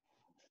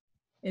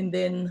 and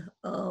then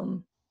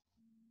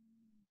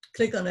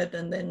click on it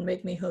and then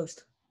make me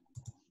host.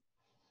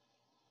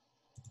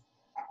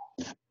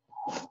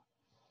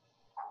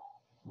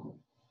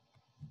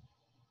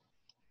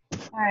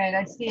 All right,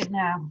 I see it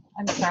now.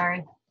 I'm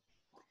sorry.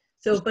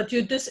 So, but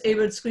you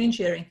disabled screen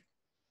sharing.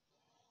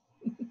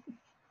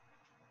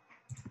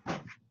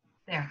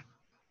 There.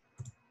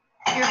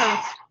 You're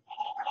host.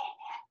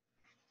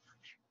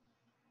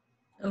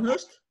 I'm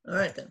host? All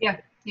right then. Yeah,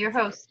 you're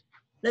host.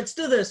 Let's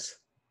do this.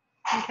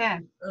 Okay.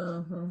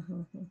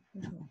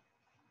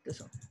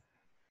 This one.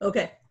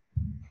 Okay.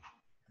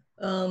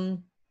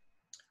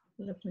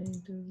 Let me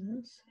do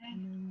this.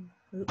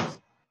 Oops.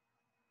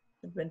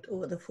 It went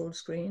over the full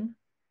screen.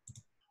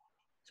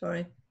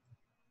 Sorry.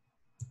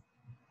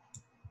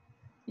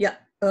 Yeah,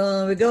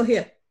 we go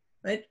here,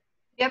 right?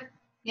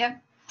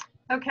 Yep.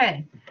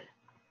 Okay.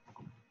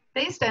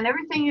 Based on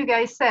everything you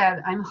guys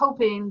said, I'm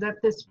hoping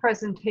that this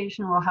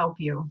presentation will help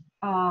you.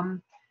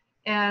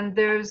 And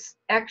there's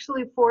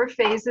actually 4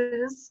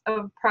 phases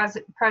of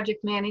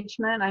project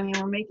management. I mean,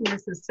 we're making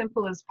this as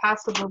simple as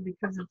possible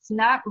because it's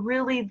not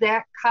really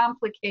that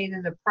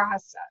complicated a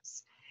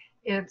process.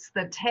 It's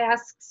the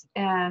tasks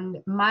and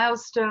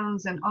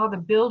milestones and all the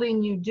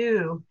building you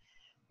do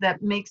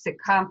that makes it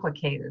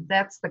complicated.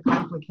 That's the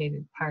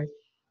complicated part.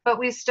 But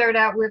we start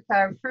out with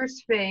our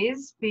first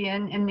phase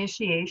being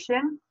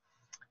initiation.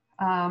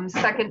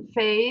 Second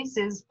phase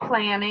is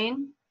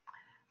planning.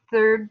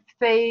 Third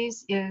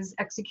phase is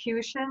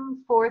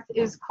execution. Fourth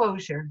is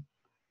closure.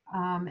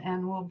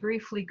 And we'll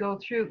briefly go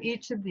through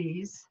each of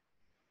these.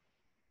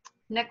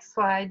 Next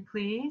slide,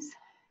 please.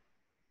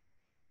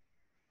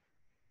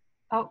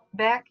 Oh,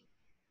 back.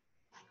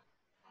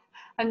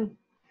 And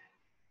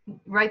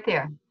right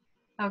there.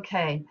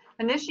 Okay.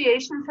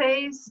 Initiation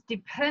phase,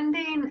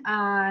 depending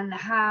on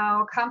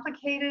how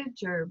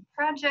complicated your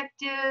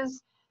project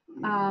is,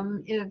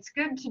 it's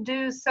good to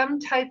do some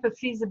type of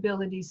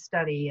feasibility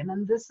study. And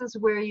then this is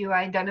where you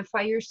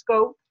identify your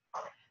scope.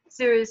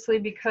 Seriously,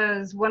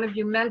 because one of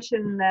you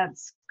mentioned that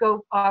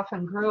scope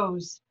often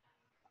grows.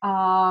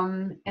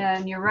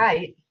 And you're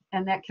right.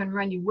 And that can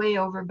run you way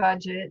over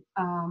budget.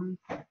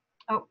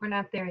 Oh, we're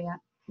not there yet.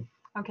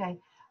 Okay.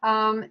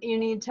 You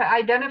need to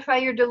identify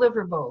your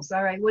deliverables.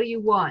 All right, what do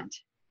you want?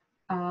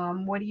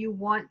 What do you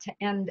want to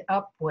end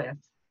up with?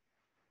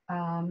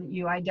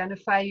 You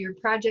identify your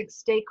project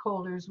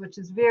stakeholders, which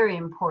is very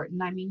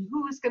important. I mean,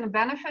 who is going to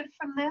benefit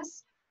from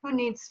this? Who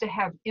needs to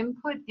have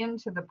input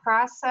into the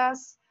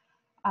process?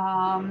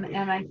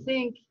 And I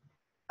think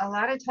a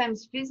lot of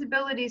times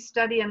feasibility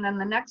study, and then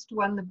the next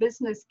one, the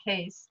business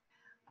case,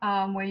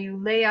 where you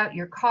lay out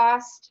your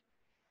cost,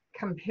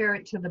 compare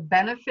it to the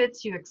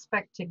benefits you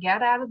expect to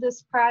get out of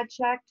this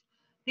project.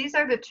 These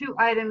are the two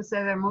items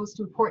that are most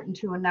important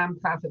to a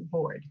nonprofit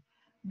board.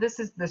 This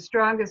is the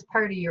strongest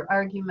part of your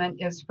argument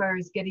as far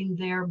as getting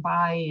their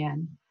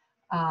buy-in.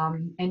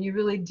 And you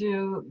really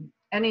do,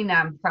 any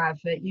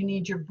nonprofit, you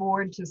need your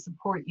board to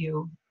support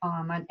you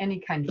on any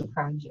kind of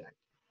project.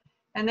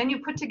 And then you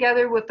put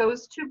together with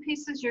those two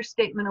pieces your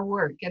statement of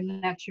work,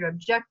 and that's your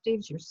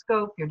objectives, your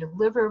scope, your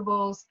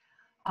deliverables,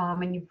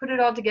 and you put it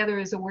all together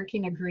as a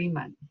working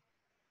agreement.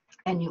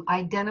 And you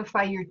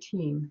identify your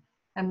team.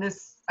 And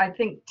this, I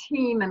think,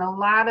 team and a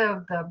lot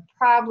of the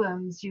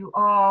problems you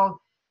all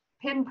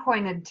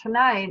pinpointed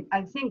tonight,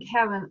 I think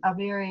having a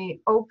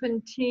very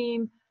open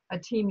team, a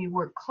team you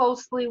work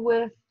closely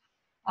with,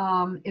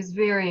 is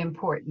very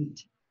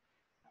important.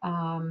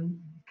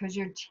 Because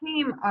your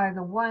team are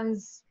the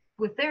ones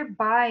with their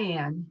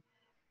buy-in,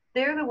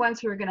 they're the ones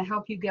who are going to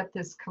help you get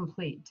this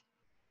complete.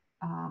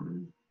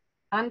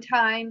 On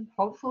time,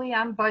 hopefully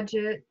on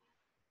budget.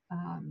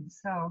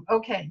 So,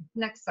 okay,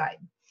 next slide.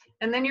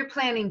 And then your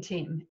planning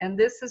team. And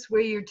this is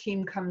where your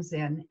team comes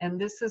in. And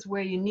this is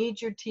where you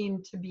need your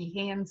team to be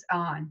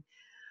hands-on.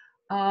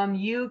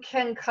 You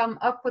can come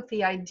up with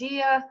the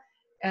idea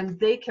and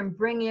they can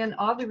bring in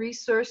all the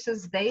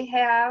resources they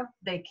have.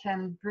 They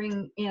can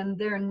bring in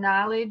their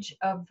knowledge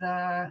of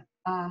the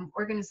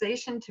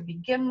organization to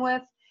begin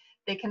with.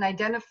 They can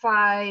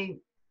identify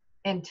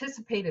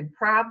anticipated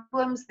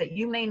problems that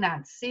you may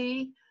not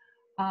see.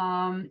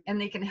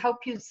 And they can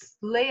help you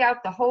lay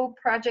out the whole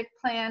project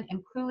plan,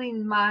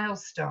 including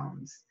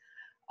milestones,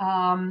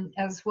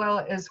 as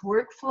well as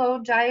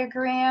workflow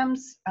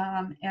diagrams.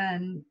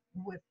 And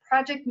with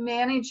project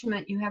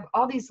management, you have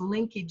all these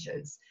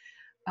linkages,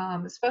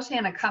 especially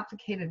on a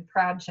complicated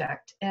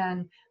project.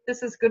 And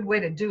this is a good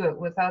way to do it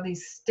with all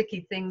these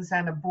sticky things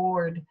on a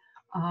board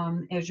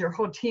as your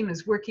whole team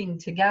is working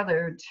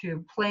together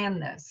to plan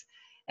this.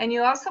 And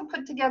you also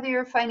put together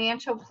your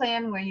financial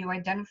plan where you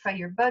identify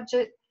your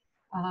budget,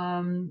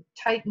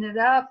 tighten it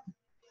up,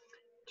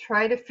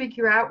 try to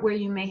figure out where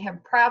you may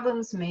have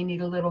problems, may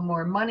need a little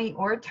more money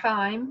or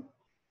time,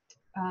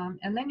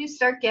 and then you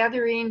start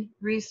gathering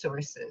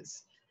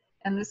resources.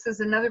 And this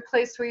is another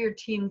place where your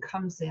team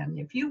comes in.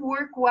 If you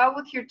work well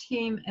with your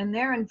team and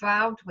they're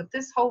involved with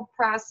this whole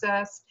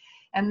process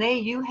and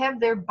you have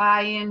their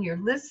buy-in,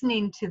 you're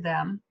listening to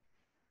them,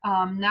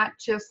 not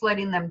just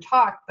letting them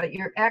talk, but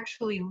you're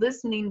actually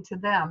listening to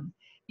them,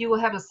 you will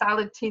have a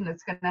solid team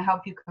that's going to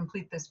help you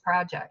complete this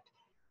project.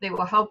 They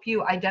will help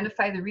you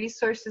identify the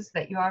resources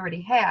that you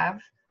already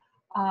have,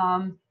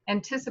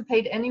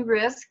 anticipate any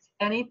risks,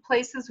 any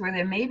places where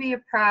there may be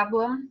a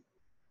problem,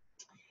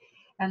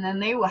 and then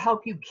they will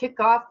help you kick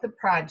off the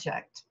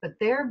project. But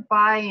their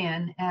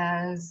buy-in,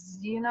 as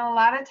you know, a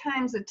lot of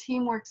times a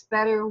team works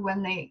better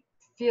when they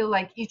feel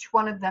like each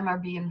one of them are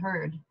being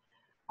heard.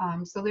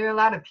 So there are a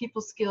lot of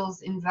people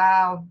skills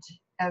involved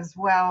as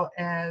well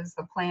as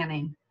the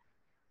planning.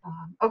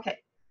 Okay,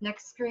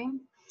 next screen.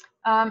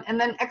 And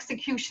then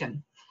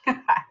execution.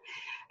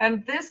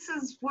 And this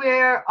is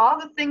where all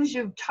the things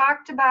you've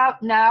talked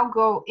about now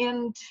go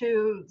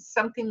into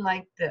something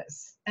like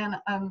this. And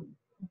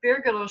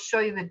Birgit will show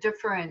you the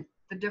different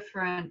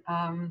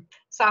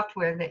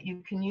software that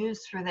you can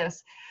use for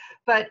this.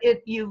 But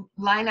you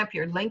line up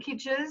your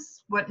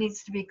linkages, what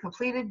needs to be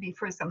completed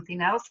before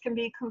something else can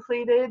be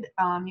completed.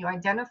 You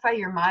identify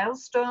your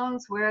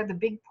milestones, where are the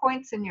big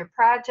points in your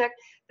project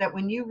that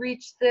when you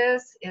reach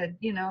this,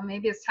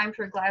 maybe it's time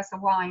for a glass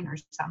of wine or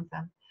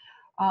something.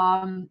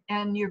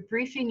 And you're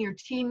briefing your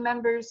team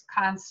members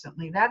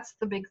constantly. That's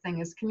the big thing,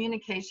 is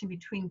communication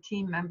between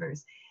team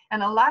members.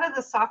 And a lot of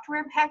the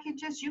software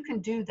packages, you can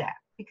do that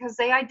because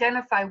they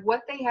identify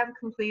what they have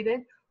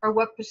completed or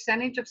what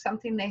percentage of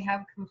something they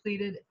have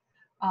completed.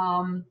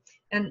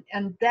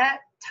 And that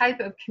type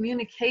of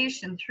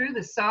communication through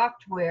the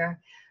software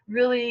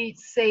really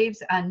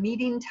saves on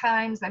meeting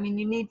times. I mean,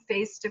 you need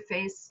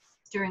face-to-face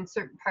during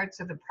certain parts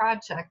of the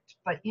project,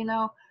 but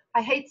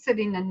I hate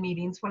sitting in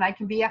meetings when I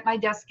can be at my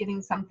desk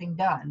getting something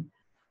done.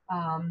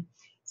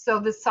 So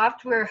the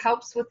software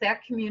helps with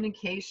that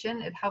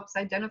communication. It helps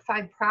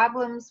identify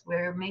problems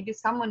where maybe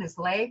someone is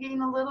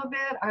lagging a little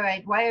bit. All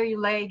right, why are you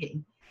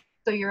lagging?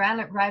 So you're on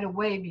it right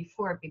away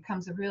before it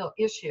becomes a real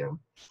issue.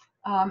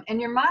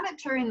 And you're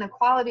monitoring the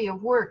quality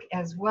of work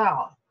as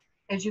well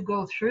as you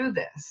go through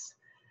this.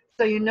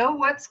 So you know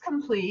what's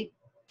complete,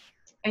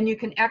 and you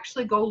can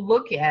actually go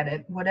look at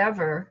it,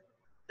 whatever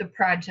the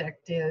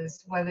project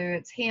is, whether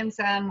it's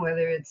hands-on,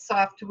 whether it's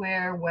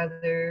software,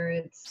 whether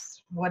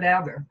it's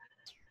whatever.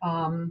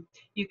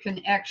 You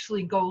can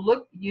actually go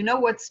look, you know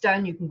what's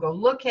done, you can go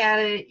look at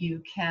it,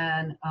 you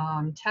can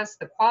test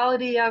the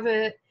quality of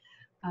it,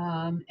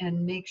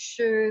 and make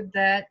sure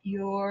that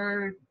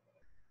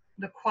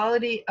the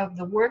quality of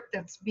the work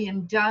that's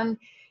being done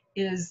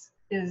is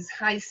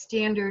high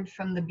standard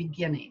from the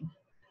beginning.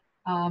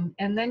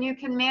 And then you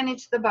can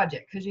manage the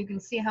budget because you can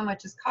see how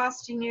much it's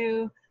costing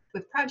you.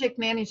 With project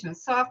management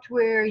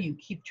software, you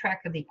keep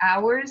track of the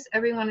hours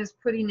everyone is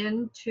putting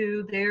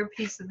into their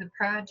piece of the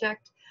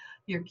project.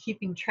 You're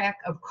keeping track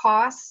of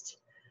cost,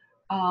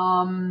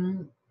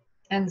 and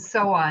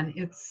so on.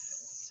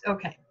 It's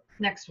okay.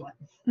 Next one.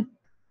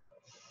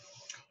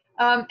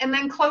 And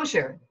then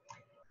closure.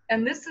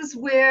 And this is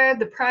where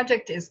the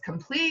project is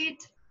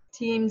complete,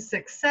 team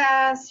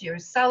success, you're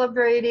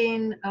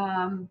celebrating.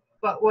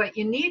 But what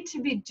you need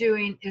to be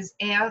doing is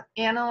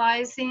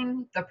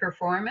analyzing the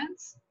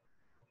performance.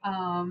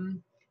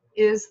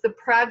 Is the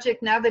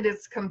project, now that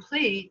it's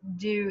complete,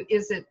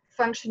 is it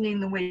functioning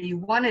the way you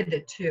wanted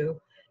it to?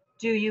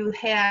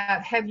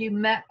 Have you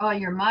met all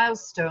your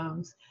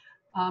milestones?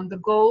 The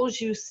goals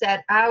you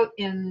set out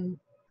in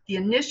the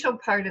initial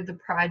part of the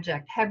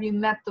project, have you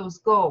met those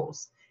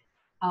goals?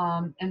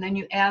 And then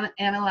you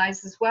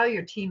analyze as well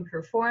your team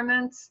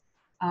performance,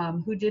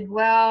 who did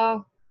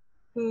well,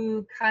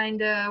 who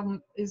kind of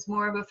is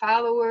more of a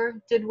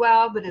follower, did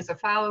well, but is a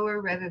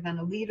follower rather than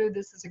a leader.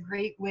 This is a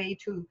great way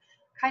to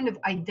kind of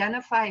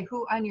identify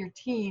who on your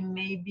team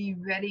may be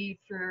ready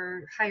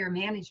for higher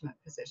management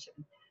position.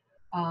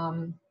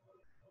 And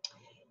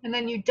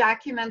then you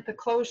document the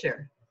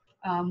closure.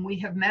 We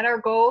have met our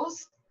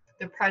goals.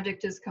 The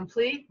project is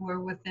complete. We're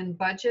within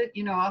budget.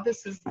 You know, all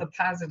this is the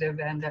positive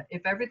end.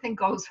 If everything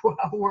goes well,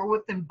 we're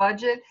within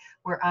budget.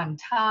 We're on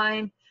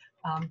time.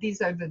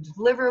 These are the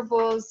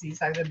deliverables.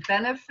 These are the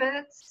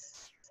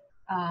benefits.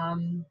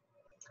 And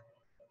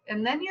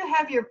then you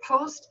have your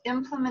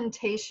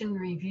post-implementation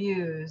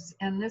reviews.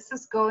 And this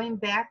is going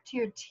back to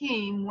your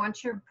team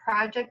once your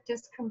project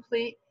is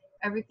complete,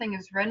 everything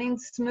is running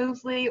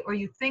smoothly, or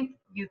you think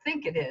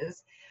it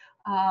is.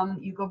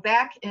 You go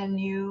back and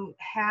you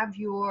have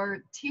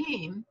your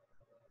team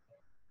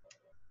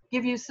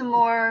give you some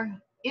more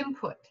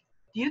input.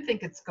 Do you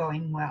think it's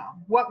going well?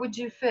 What would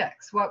you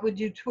fix? What would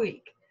you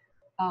tweak?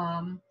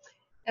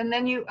 And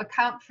then you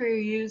account for your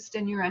used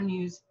and your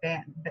unused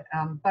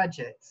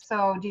budget.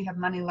 So do you have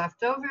money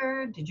left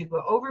over? Did you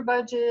go over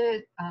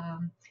budget?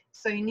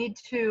 So you need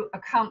to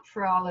account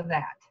for all of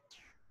that.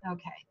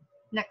 Okay,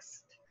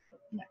 next.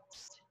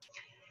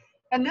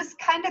 And this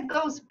kind of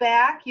goes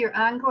back, your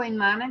ongoing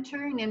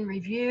monitoring and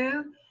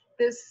review.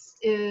 This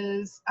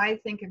is, I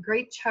think, a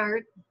great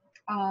chart.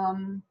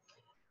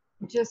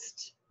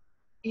 Just,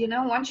 you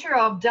know, once you're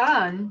all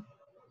done,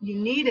 you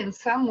need in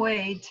some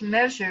way to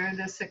measure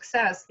the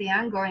success, the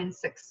ongoing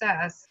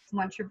success,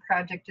 once your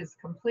project is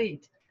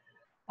complete.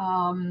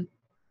 And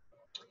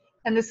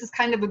this is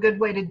kind of a good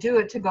way to do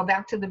it, to go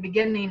back to the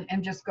beginning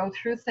and just go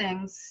through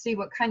things, see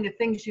what kind of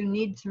things you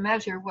need to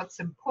measure, what's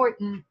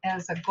important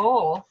as a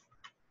goal,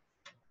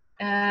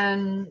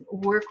 and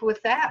work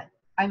with that.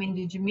 I mean,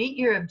 did you meet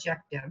your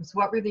objectives?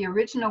 What were the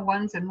original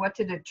ones and what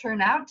did it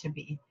turn out to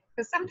be?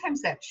 Because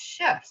sometimes that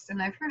shifts,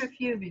 and I've heard a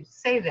few of you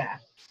say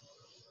that.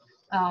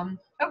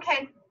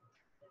 Okay,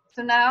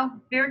 so now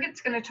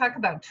Birgit's going to talk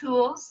about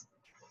tools,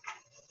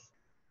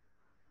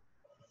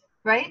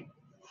 right?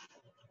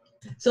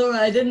 Sorry,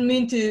 I didn't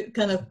mean to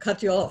kind of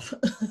cut you off.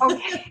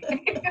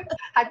 Okay,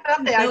 I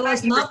thought that. That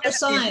was not the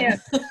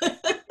sign.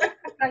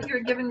 I thought you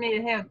were giving me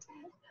a hint.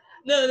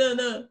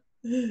 No.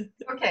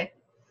 Okay.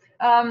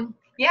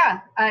 Yeah,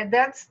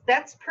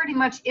 that's pretty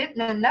much it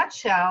in a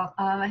nutshell.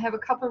 I have a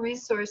couple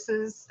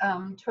resources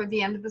toward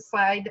the end of the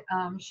slide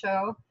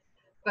show,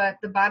 but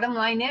the bottom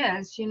line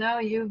is, you know,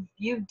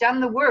 you've done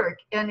the work,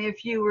 and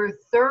if you were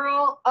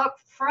thorough up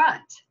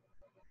front,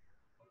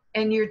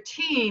 and your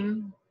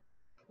team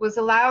was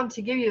allowed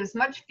to give you as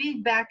much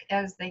feedback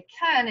as they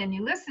can, and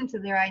you listen to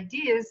their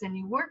ideas and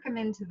you work them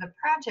into the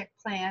project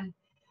plan,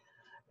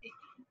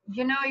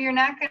 you know, you're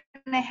not going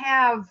to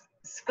have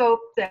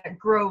scope that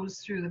grows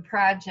through the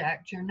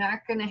project. You're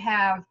not going to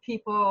have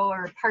people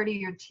or part of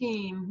your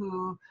team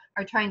who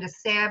are trying to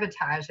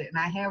sabotage it. And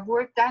I have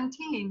worked on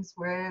teams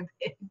where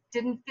it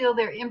didn't feel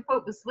their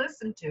input was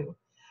listened to.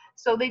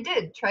 So they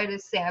did try to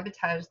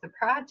sabotage the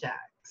project.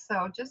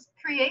 So just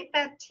create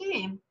that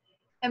team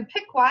and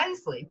pick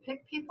wisely.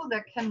 Pick people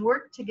that can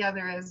work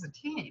together as a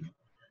team.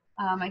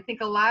 I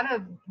think a lot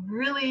of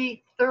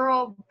really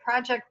thorough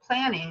project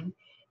planning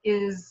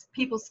is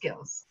people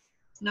skills,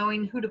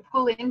 knowing who to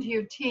pull into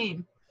your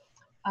team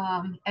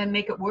and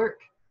make it work.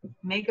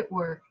 Make it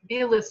work.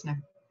 Be a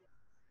listener.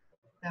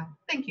 So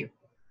thank you.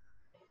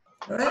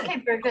 All right. Okay,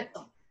 Birgit.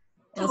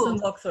 Awesome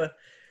walkthrough.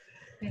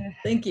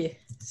 Thank you.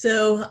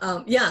 So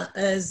yeah,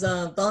 as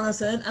Donna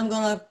said, I'm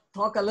going to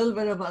talk a little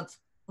bit about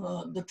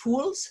the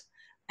tools.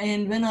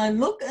 And when I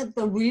look at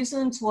the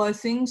reasons why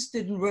things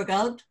didn't work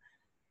out,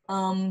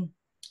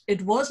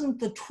 it wasn't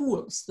the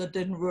tools that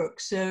didn't work.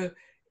 So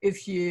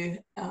if you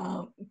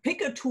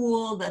pick a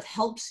tool that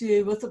helps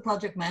you with the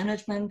project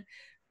management,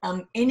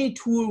 any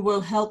tool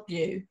will help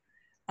you,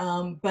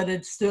 but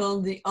it's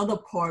still the other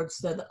parts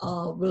that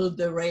will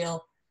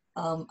derail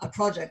a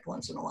project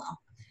once in a while.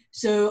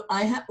 So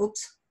I have,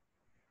 oops,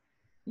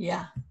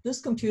 yeah,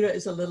 this computer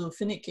is a little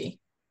finicky.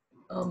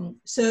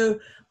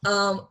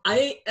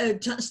 I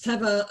just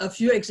have a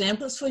few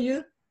examples for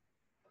you.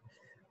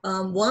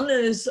 One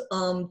is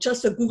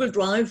just a Google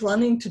Drive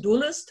running to-do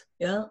list.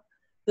 Yeah,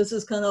 this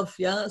is kind of,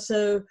 yeah,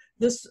 so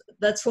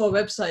that's for a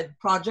website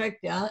project,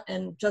 yeah,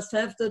 and just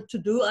have the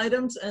to-do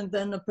items and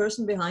then a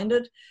person behind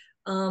it.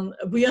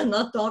 We are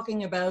not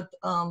talking about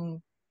a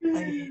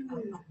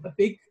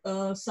big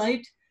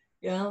site,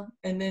 yeah,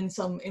 and then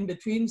some in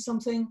between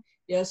something,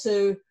 yeah,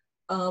 so,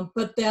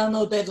 but there are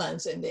no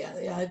deadlines in there.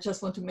 Yeah, I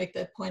just want to make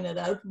that pointed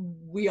out.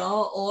 We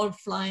are all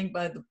flying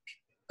by the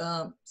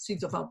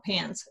seats of our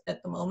pants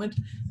at the moment.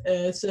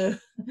 So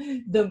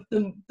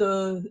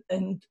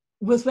and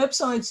with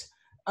websites,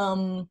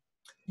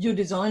 your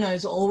designer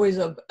is always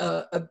a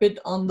bit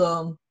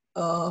on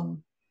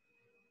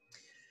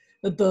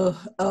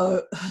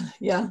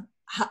yeah,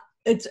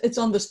 it's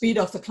on the speed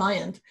of the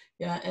client,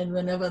 yeah, and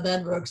whenever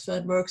that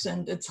works,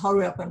 and it's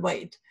hurry up and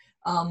wait.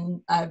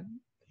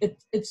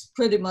 It's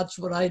pretty much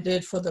what I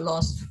did for the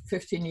last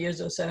 15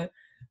 years or so.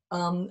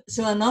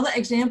 So another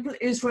example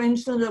is, for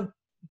instance, a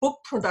book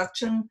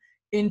production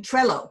in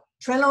Trello.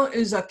 Trello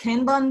is a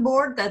Kanban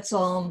board. That's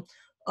a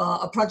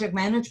project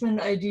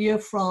management idea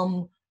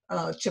from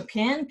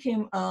Japan.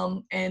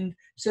 And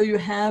so you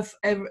have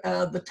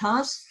the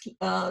tasks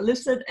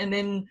listed, and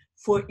then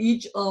for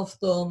each of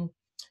the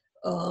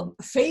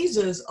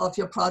phases of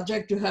your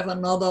project, you have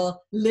another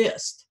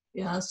list.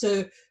 Yeah,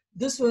 so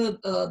this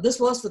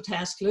was the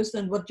task list,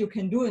 and what you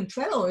can do in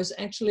Trello is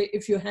actually,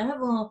 if you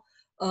have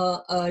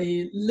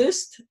a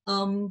list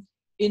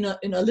in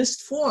a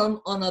list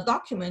form on a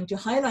document, you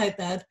highlight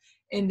that,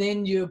 and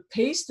then you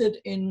paste it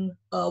in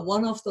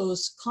one of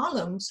those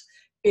columns.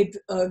 It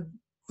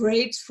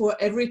creates for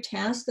every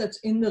task that's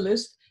in the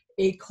list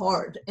a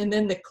card, and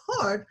then the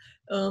card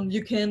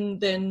you can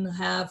then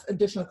have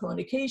additional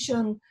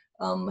communication,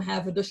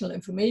 have additional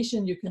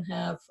information. You can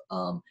have,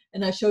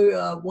 and I'll show you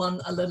one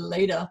a little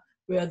later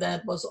where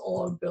that was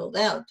all built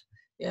out.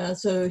 Yeah,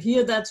 so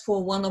here that's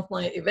for one of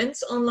my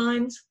events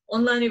online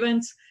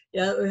events.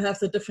 Yeah, we have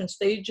the different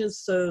stages.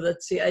 So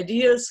that's the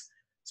ideas,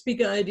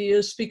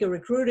 speaker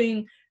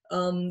recruiting,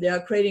 they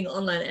are creating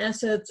online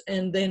assets,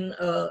 and then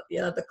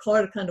yeah, the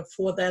card kind of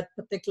for that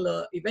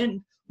particular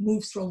event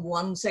moves from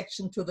one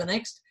section to the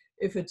next.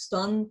 If it's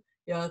done,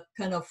 yeah,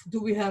 kind of,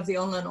 do we have the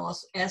online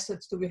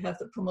assets? Do we have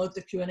to promote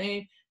the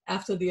Q&A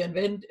after the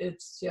event?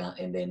 It's, yeah,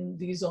 and then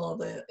these are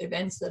the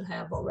events that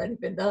have already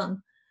been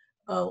done,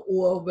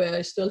 or where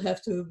I still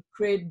have to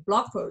create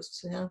blog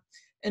posts. Yeah,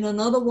 and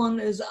another one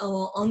is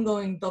our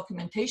ongoing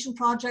documentation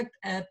project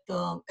at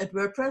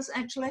WordPress,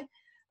 actually.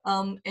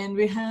 And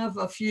we have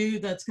a few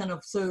that's kind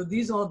of, so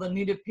these are the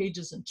needed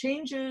pages and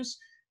changes.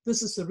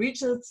 This is the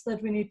research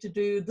that we need to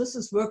do. This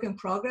is work in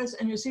progress.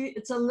 And you see,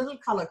 it's a little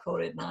color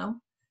coded now,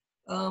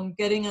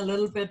 getting a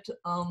little bit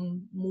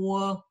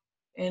more,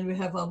 and we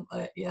have,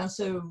 yeah,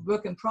 so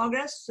work in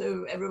progress.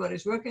 So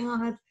everybody's working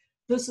on it.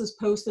 This is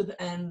posted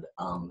and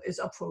is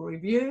up for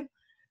review.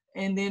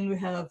 And then we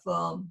have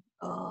a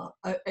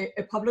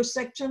published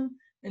section.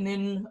 And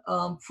then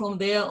from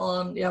there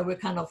on, yeah, we're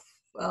kind of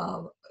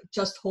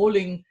just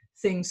holding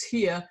things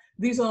here.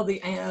 These are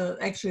the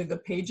actually the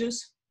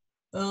pages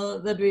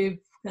that we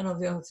kind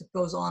of, you know, it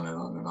goes on and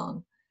on and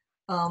on.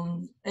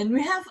 And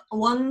we have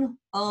one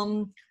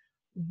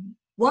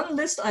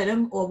list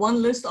item, or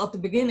one list at the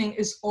beginning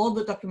is all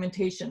the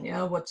documentation.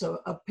 Yeah, what's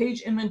a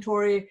page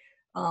inventory,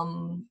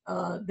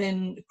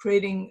 then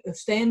creating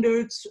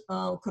standards,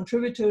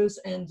 contributors,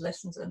 and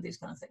lessons, and these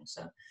kind of things.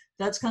 So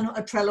that's kind of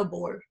a Trello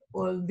board,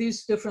 or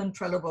these different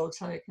Trello boards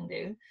how you can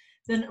do.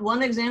 Then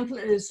one example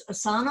is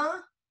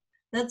Asana.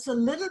 That's a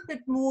little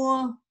bit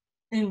more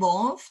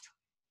involved.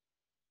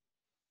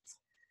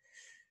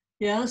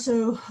 Yeah,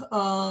 so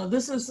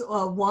this is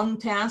one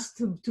task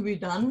to be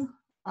done,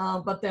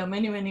 but there are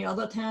many, many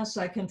other tasks.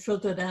 I can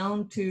filter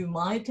down to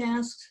my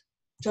tasks,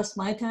 just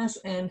my tasks,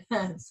 and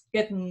it's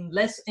getting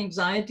less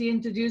anxiety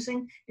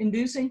inducing.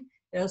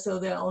 Yeah, so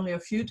there are only a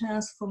few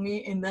tasks for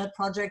me in that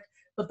project,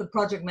 but the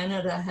project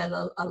manager had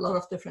a lot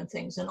of different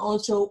things, and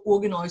also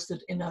organized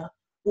it in a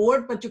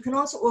board, but you can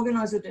also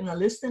organize it in a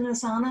list in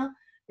Asana.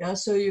 Yeah,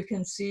 so you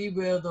can see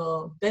where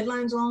the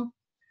deadlines are,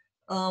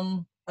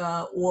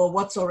 or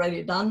what's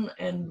already done,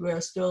 and where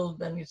still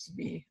there needs to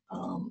be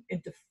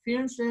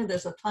interference there.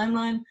 There's a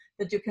timeline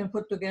that you can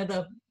put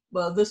together.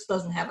 Well, this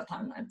doesn't have a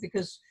timeline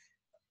because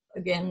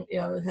again,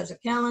 it has a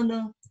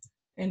calendar,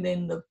 and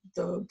then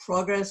the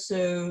progress.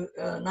 So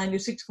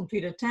 96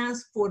 completed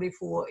tasks,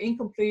 44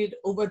 incomplete,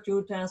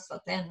 overdue tasks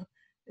are 10,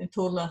 in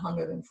total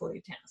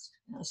 140 tasks.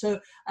 So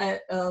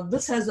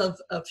this has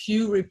a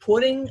few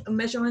reporting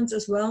measurements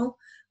as well.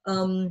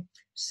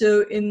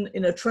 So in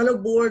a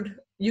Trello board,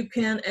 you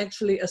can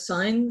actually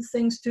assign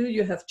things to.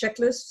 You have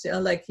checklists,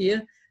 like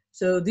here.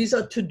 So these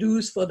are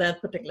to-dos for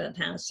that particular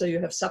task. So you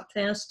have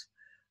subtasks,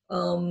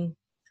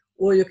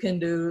 or you can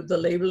do the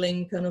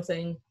labeling kind of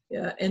thing,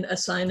 and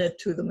assign it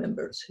to the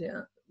members,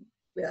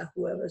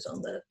 whoever's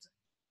on that.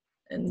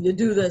 And you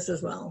do this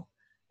as well.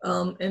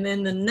 And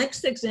then the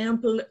next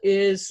example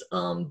is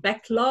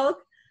backlog.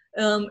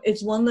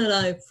 It's one that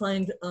I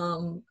find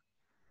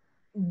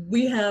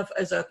we have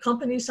as a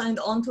company signed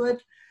onto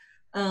it,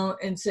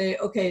 and say,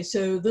 okay,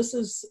 so this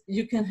is,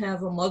 you can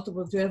have a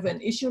multiple, do you have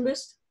an issue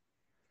list?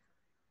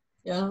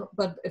 Yeah,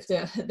 but if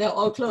they're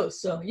all closed,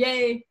 so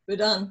yay, we're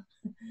done.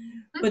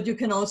 But you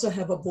can also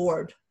have a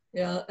board,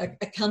 a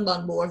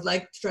Kanban board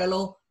like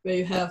Trello, where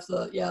you have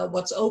the,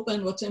 what's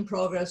open, what's in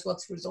progress,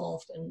 what's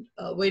resolved, and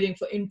waiting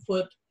for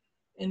input.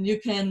 And you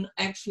can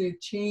actually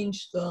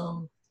change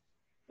the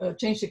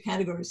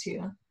categories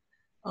here.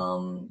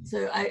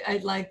 So I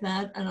like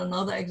that. And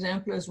another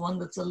example is one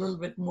that's a little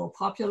bit more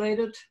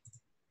populated.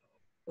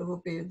 It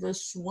would be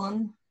this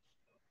one.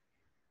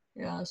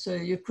 Yeah, so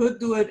you could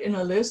do it in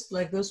a list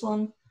like this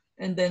one,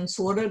 and then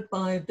sort it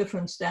by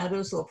different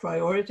status or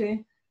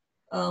priority.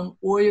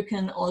 Or you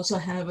can also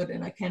have it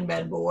in a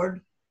Kanban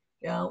board,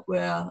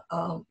 where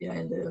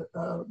and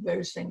the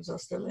various things are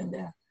still in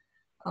there.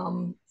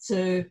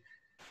 So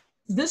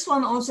this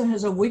one also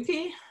has a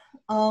wiki,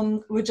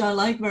 which I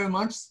like very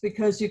much,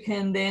 because you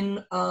can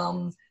then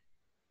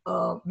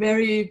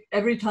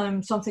every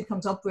time something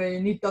comes up where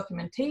you need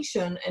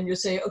documentation, and you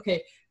say,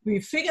 okay, we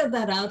figured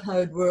that out how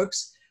it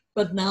works,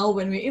 but now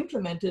when we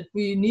implement it,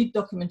 we need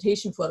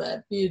documentation for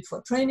that, be it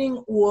for training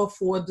or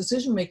for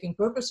decision-making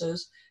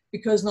purposes,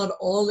 because not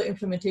all the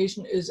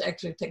implementation is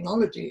actually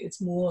technology.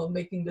 It's more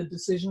making the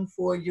decision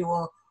for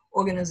your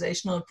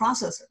organizational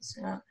processes.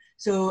 Yeah?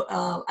 So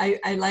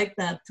I like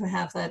that, to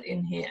have that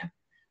in here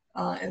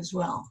as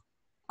well.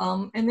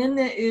 And then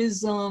there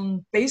is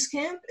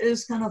Basecamp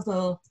is kind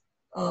of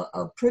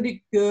a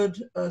pretty good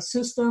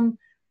system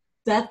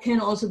that can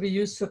also be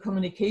used for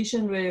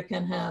communication, where you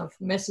can have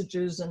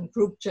messages and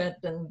group chat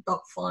and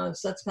doc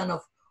files. That's kind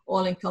of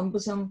all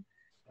encompassing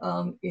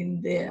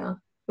in there,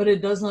 but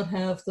it does not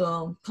have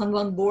the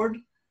Kanban board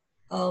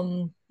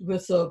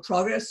with the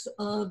progress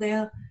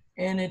there,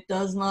 and it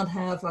does not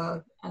have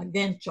a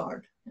Gantt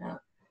chart. Yeah.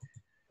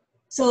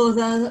 So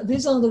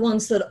these are the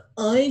ones that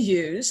I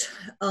use.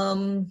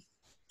 And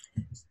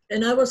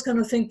I was kind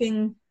of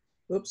thinking,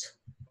 whoops.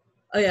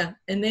 Oh yeah,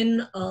 and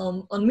then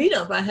on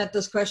Meetup, I had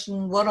this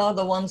question, what are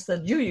the ones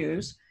that you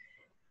use?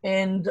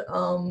 And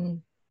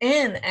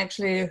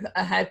actually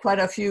I had quite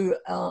a few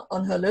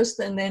on her list,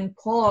 and then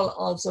Paul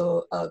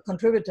also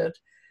contributed.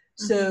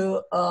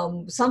 So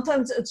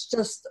sometimes it's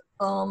just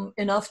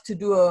enough to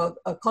do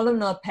a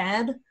columnar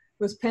pad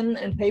with pen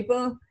and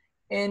paper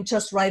and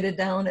just write it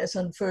down as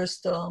a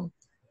first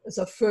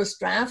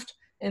draft.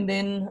 And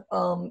then,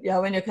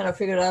 when you kind of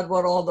figure out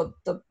what all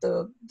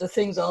the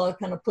things are,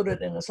 kind of put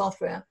it in the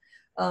software.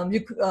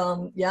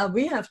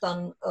 We have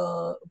done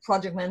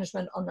project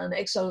management on an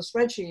Excel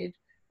spreadsheet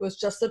with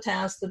just the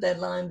task, the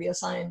deadline, the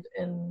assigned,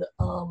 and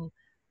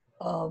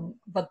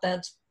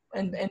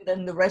and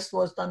then the rest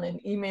was done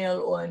in email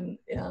or in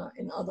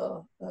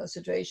other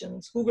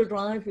situations. Google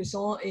Drive, we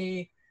saw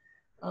a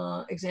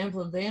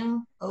example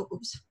there. Oh,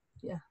 oops,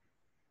 yeah.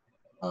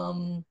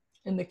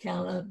 In the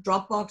calendar,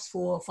 Dropbox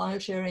for file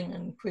sharing,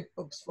 and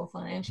QuickBooks for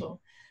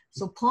financial.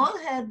 So Paul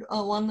had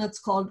one that's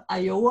called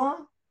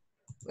Iowa,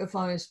 if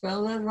I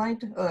spell that right,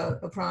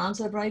 pronounce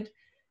that right.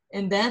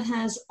 And that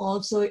has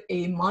also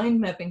a mind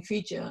mapping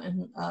feature.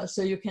 And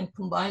so you can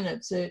combine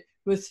it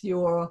with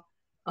your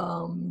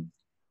plan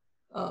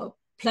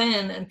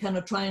and kind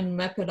of try and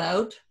map it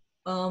out.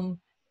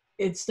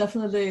 It's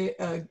definitely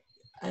an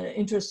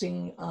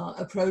interesting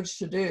approach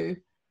to do.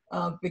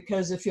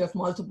 Because if you have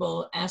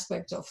multiple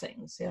aspects of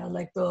things,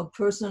 like the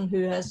person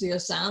who has the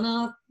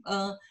Asana,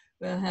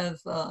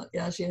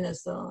 she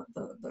has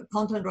the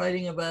content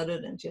writing about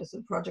it, and she has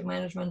the project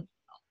management,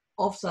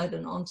 offsite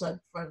and onsite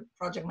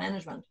project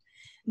management.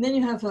 And then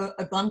you have a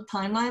Gantt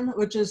timeline,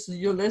 which is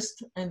your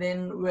list, and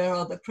then where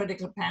are the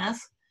critical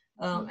paths,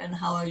 and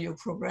how are you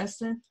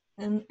progressed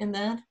in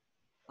that,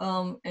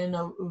 and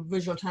a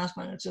visual task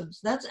manager.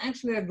 So that's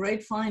actually a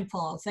great find,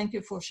 Paul. Thank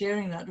you for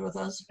sharing that with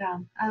us. Yeah,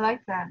 I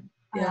like that.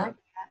 Yeah.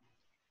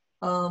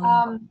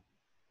 Like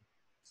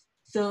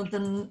So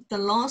the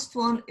last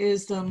one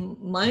is the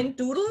Mind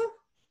Doodle.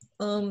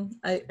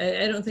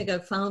 I don't think I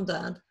found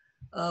that,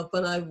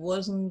 but I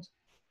wasn't.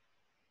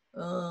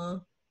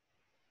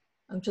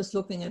 I'm just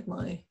looking at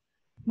my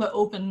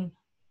open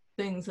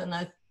things, and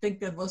I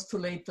think it was too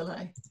late till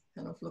I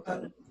kind of look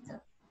at it. Yeah.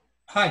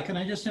 Hi, can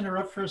I just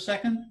interrupt for a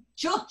second?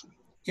 Sure.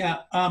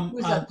 Yeah.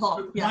 Who's that,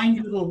 Paul? Yeah.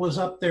 Mind Doodle was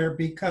up there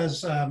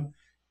because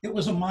It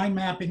was a mind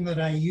mapping that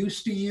I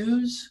used to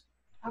use,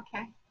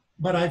 Okay.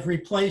 but I've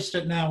replaced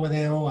it now with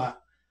AOA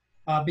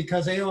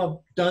because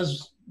AOA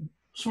does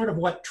sort of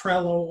what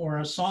Trello or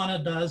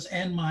Asana does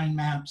and mind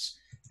maps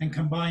and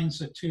combines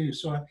the two.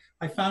 So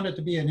I found it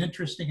to be an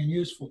interesting and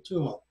useful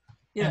tool.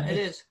 Yeah, and it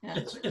is. Yeah.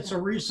 It's a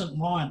recent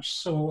launch,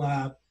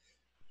 so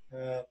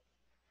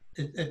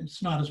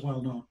it's not as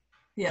well known.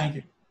 Yeah. Thank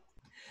you.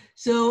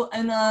 So,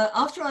 and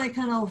after I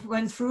kind of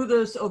went through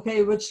this,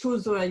 okay, which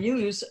tools do I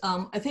use?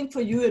 I think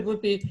for you, it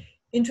would be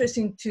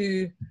interesting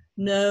to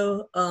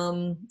know,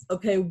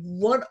 okay,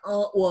 what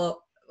are, or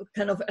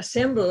kind of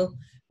assemble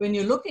when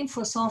you're looking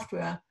for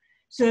software.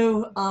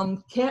 So,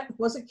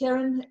 was it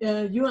Karen?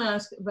 You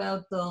asked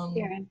about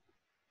Karen.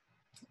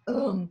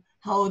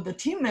 How the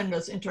team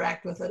members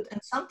interact with it.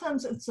 And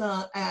sometimes it's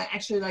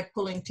actually like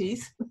pulling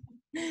teeth.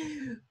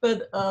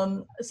 But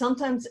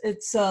sometimes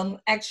it's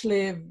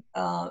actually,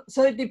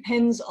 so it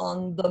depends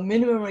on the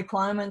minimum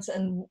requirements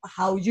and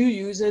how you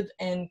use it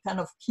and kind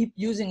of keep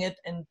using it.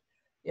 And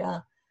yeah,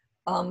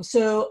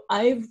 so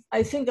I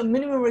think a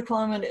minimum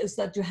requirement is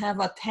that you have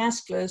a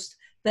task list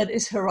that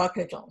is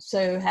hierarchical.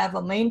 So have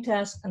a main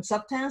task and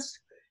subtask,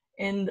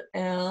 and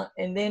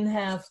then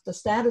have the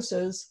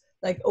statuses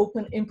like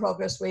open, in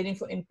progress, waiting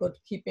for input,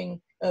 keeping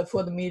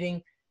for the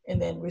meeting,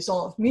 and then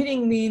resolve.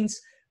 Meeting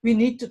means we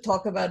need to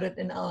talk about it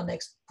in our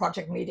next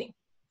project meeting.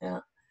 Yeah.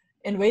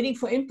 And waiting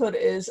for input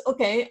is,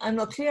 okay, I'm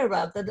not clear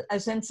about that. I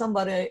sent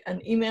somebody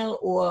an email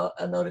or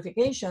a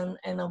notification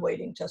and I'm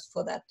waiting just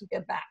for that to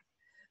get back.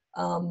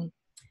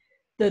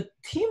 The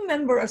team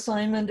member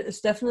assignment is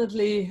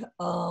definitely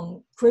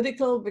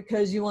critical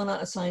because you want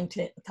to assign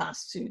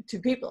tasks to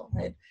people,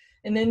 right?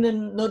 And then the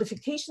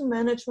notification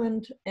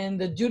management and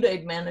the due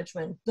date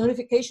management.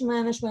 Notification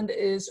management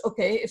is,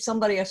 okay, if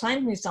somebody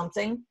assigned me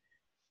something,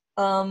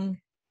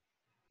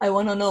 I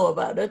want to know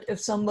about it. If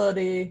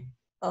somebody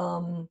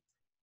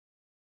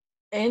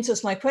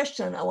answers my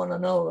question, I want to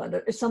know about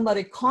it. If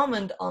somebody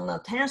comment on a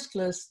task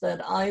list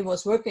that I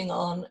was working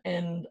on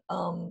and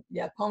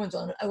yeah, comments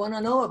on it, I want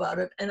to know about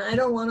it. And I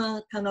don't want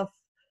to kind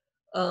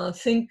of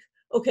think,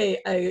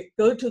 okay, I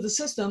go to the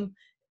system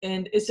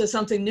and is there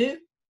something new?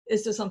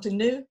 Is there something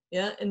new?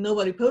 Yeah, and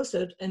nobody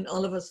posted, and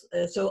all of us.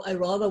 So I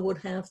rather would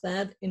have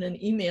that in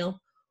an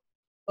email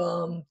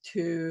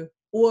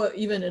or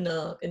even in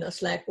a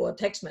Slack or a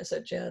text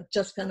message. Yeah,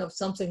 just kind of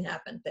something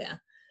happened there.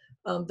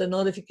 The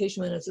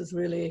notification minutes is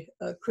really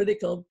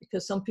critical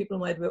because some people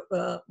might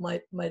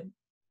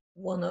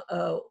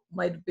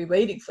be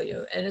waiting for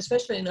you, and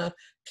especially in a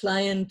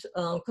client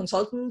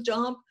consultant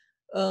job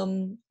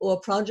or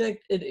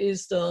project, it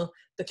is the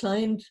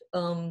client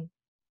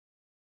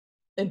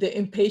and the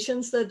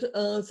impatience that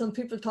some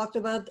people talked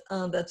about.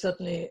 That's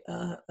certainly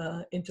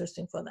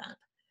interesting for that.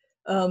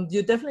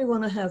 You definitely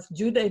want to have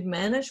due date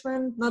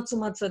management, not so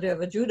much that you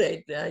have a due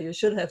date. You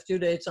should have due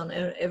dates on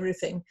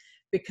everything,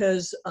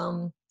 because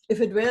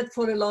if it were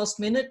for the last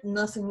minute,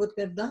 nothing would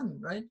get done,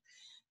 right?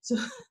 So,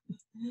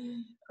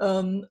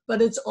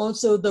 but it's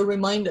also the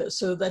reminder,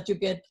 so that you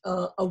get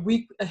a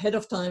week ahead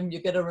of time, you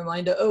get a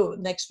reminder, oh,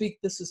 next week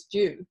this is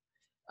due.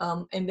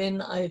 And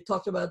then I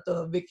talked about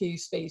the wiki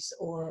space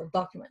or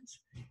documents.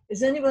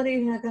 Is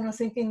anybody kind of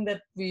thinking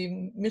that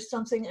we missed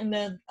something in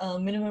that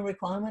minimum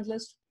requirement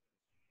list?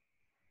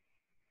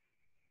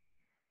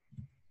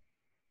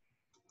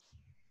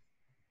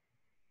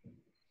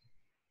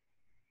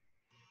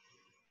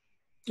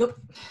 Nope,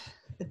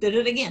 I did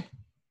it again.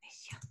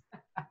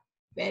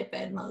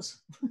 Bad mouse.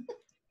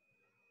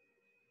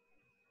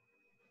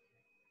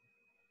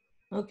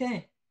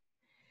 Okay.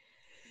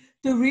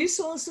 The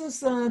resources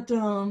that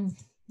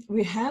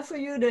we have for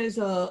you, there's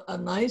a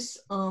nice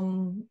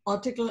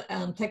article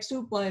and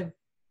TechSoup by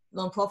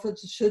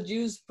nonprofits should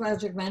use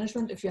project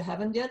management if you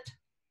haven't yet.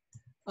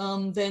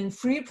 Then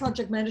free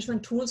project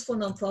management tools for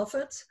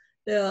nonprofits.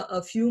 There are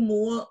a few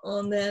more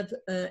on that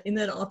in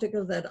that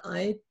article that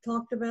I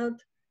talked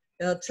about.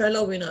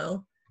 Trello,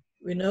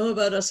 we know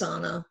about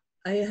Asana.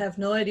 I have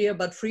no idea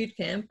about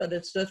FreeCamp, but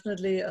it's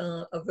definitely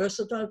a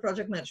versatile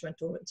project management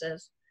tool, it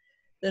says.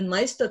 Then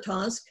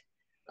Meistertask,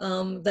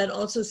 that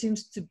also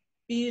seems to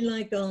be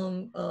like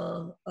a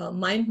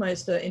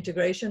MindMeister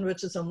integration,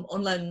 which is an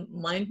online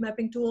mind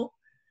mapping tool.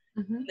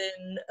 Mm-hmm.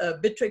 Then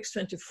Bittrex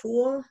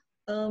 24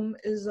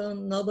 is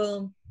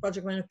another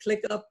project manager,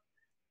 ClickUp,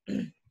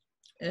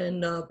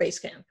 and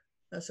Basecamp.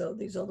 So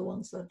these are the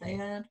ones that they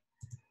had.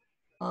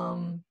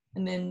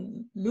 And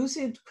then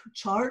Lucid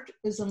Chart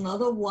is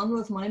another one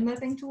with mind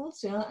mapping tools.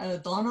 Yeah,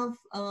 Donna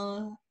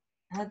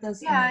had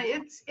this. Yeah,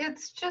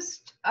 it's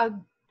just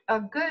a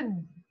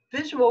good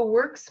visual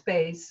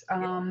workspace.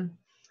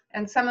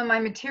 And some of my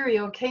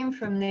material came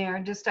from there,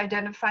 just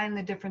identifying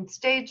the different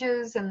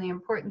stages and the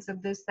importance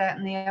of this, that,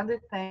 and the other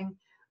thing,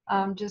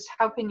 just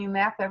helping you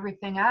map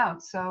everything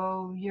out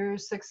so you're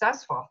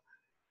successful.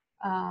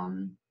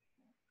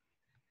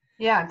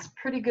 Yeah, it's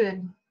pretty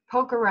good.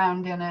 Poke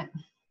around in it.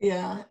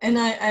 Yeah, and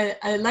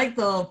I like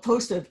the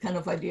post-it kind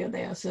of idea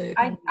there. So you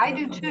can, I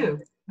do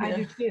too. Yeah. I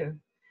do too.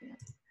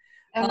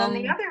 And then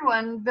the other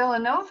one,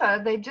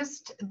 Villanova,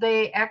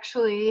 they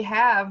actually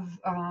have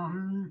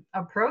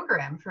a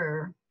program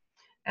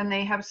and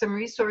they have some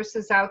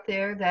resources out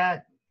there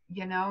that,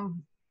 you know,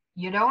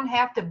 you don't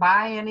have to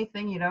buy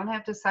anything, you don't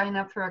have to sign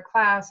up for a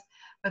class,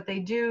 but they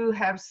do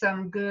have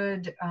some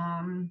good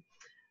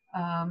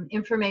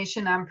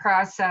information on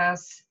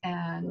process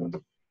and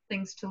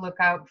things to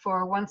look out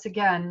for. Once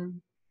again,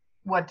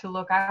 what to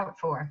look out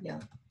for.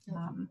 Yeah.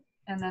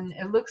 And then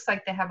it looks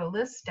like they have a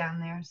list down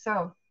there.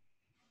 So,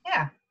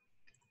 yeah.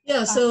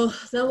 Yeah, so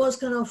that was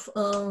kind of,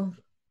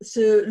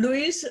 so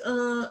Louise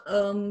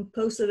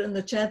posted in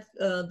the chat,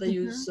 they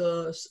use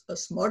a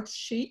smart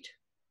sheet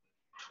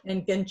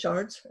and Gantt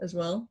charts as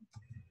well.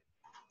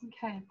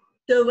 Okay.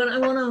 So when I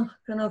want to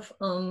kind of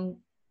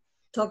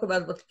talk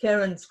about what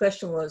Karen's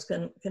question was,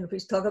 can you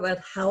please talk about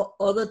how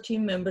other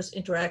team members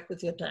interact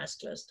with your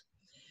task list?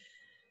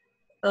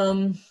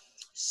 Other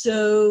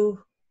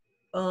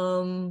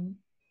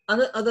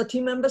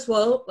team members,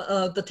 well,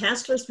 the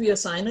task list, we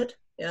assign it.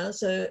 Yeah,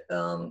 so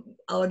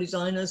our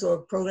designers or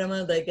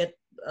programmer, they get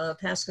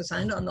tasks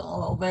assigned on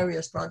all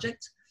various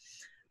projects.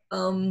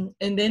 And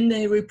then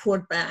they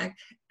report back.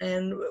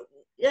 And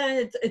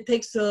yeah, it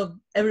takes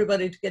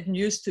everybody to get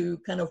used to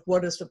kind of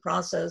what is the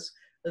process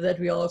that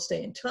we all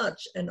stay in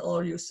touch and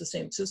all use the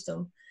same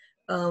system.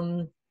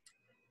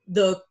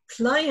 The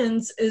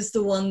clients is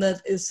the one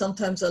that is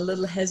sometimes a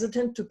little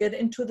hesitant to get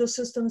into the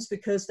systems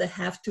because they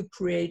have to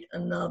create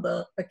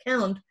another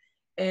account.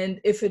 And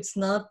if it's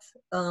not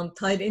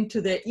tied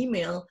into their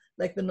email,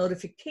 like the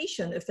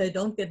notification, if they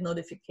don't get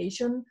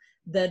notification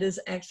that is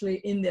actually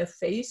in their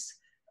face,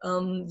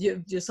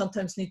 you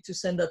sometimes need to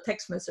send a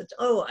text message.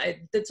 Oh,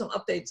 I did some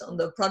updates on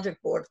the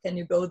project board. Can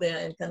you go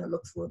there and kind of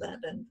look through that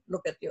and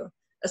look at your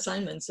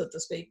assignments, so to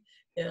speak?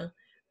 Yeah.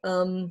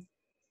 And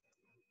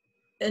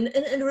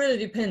it really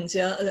depends.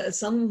 Yeah.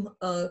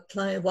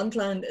 One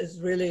client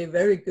is really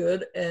very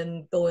good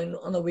and going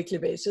on a weekly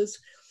basis.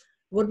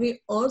 What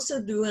we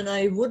also do, and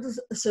I would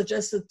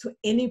suggest it to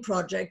any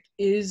project,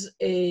 is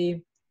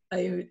a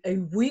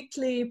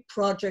weekly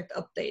project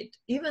update.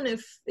 Even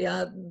if,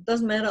 yeah, it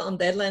doesn't matter on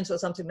deadlines or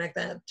something like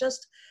that,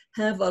 just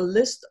have a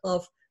list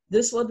of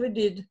this what we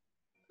did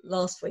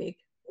last week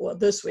or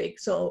this week.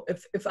 So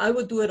if I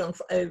would do it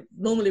I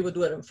normally would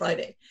do it on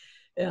Friday.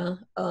 Yeah.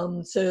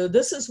 So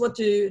this is what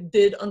you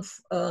did on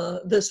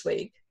this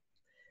week.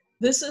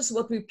 This is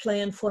what we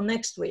plan for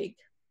next week.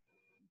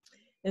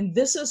 And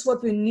this is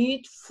what we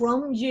need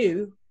from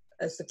you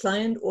as the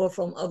client or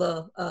from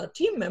other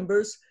team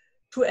members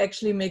to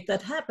actually make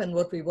that happen,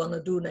 what we want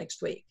to do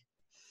next week.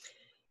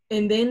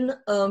 And then,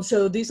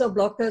 so these are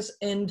blockers.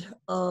 And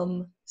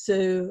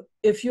so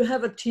if you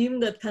have a team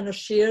that kind of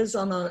shares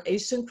on an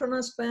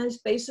asynchronous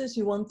basis,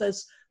 you want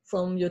this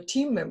from your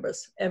team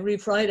members every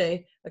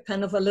Friday, a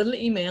kind of a little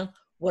email.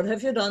 What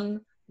have you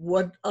done?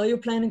 What are you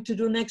planning to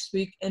do next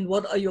week? And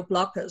what are your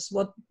blockers?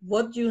 What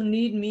do you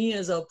need me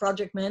as a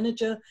project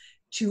manager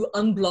to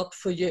unblock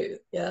for you?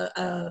 Yeah,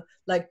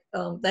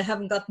 they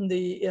haven't gotten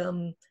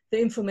the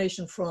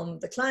information from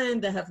the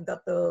client, they haven't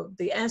got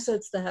the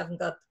assets, they haven't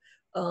got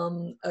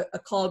a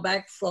call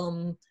back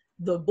from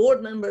the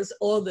board members,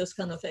 all this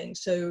kind of thing.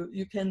 So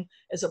you can,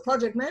 as a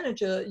project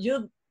manager,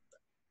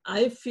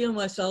 I feel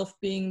myself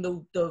being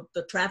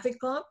the traffic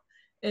cop,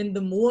 and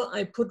the more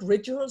I put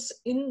rituals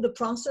in the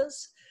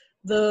process,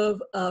 the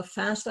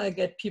faster I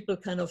get people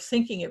kind of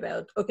thinking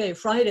about, okay,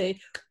 Friday,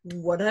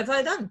 what have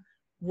I done?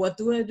 What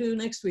do I do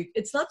next week?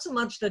 It's not so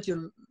much that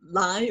you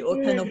lie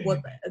or kind of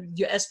what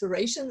your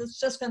aspiration, it's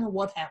just kind of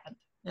what happened.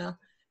 Yeah.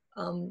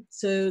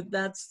 So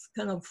that's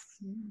kind of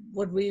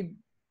what we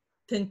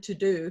tend to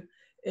do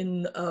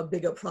in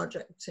bigger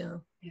projects. Yeah.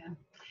 Yeah.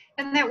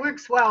 And that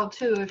works well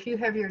too. If you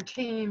have your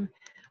team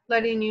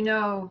letting you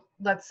know,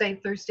 let's say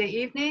Thursday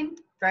evening,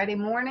 Friday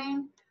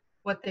morning,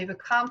 what they've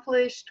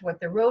accomplished, what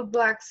their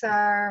roadblocks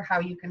are, how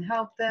you can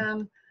help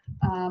them.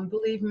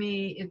 Believe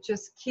me, it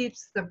just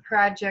keeps the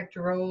project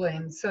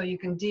rolling so you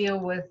can deal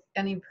with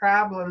any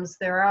problems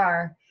there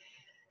are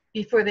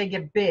before they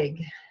get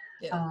big.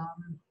 Yeah.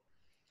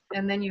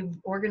 And then you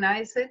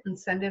organize it and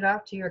send it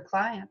off to your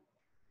client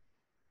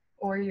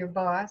or your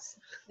boss,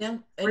 yeah,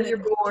 or your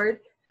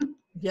board.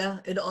 Yeah,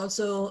 it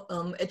also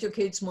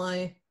educates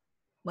my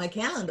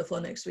calendar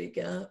for next week.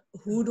 Yeah,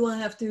 who do I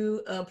have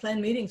to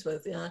plan meetings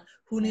with? Yeah,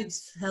 who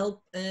needs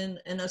help and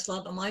a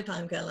slot on my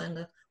time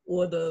calendar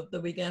or the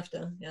week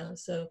after? Yeah,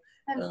 so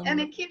and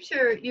it keeps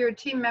your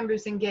team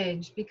members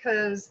engaged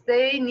because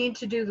they need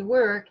to do the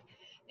work,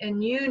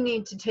 and you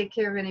need to take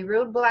care of any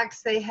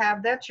roadblocks they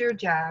have. That's your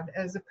job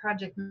as a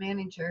project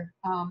manager.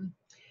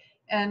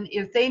 And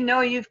if they know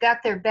you've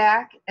got their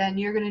back and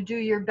you're going to do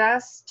your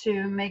best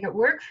to make it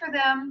work for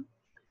them,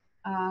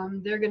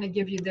 they're going to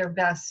give you their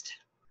best.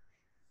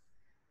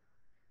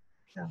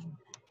 So.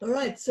 All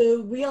right,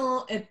 so we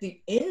are at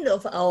the end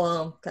of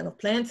our kind of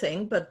plan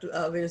thing, but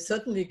we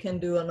certainly can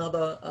do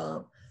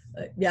another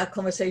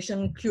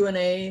conversation,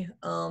 Q&A.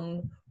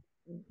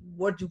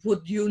 What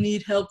would you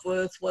need help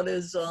with? What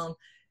is,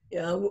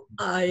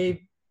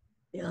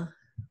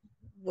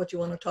 what you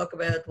want to talk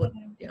about, what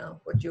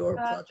what your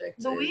project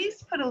is.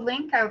 Louise put a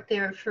link out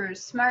there for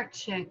Smart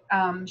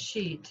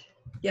Sheet.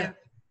 Yeah.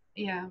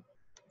 Yeah.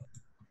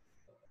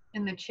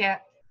 In the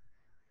chat.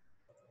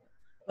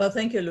 Well,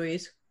 thank you,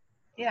 Louise.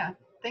 Yeah,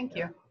 thank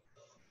you.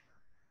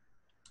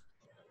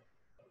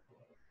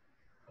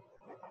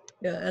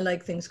 Yeah, I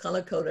like things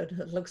color coded.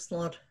 It looks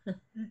smart.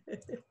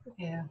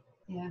 Yeah,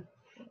 yeah.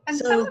 And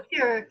So-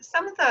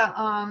 some of the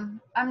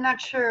I'm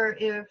not sure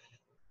if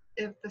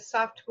the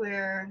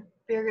software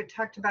Birgit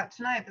talked about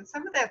tonight, but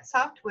some of that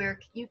software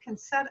you can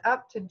set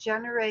up to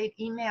generate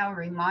email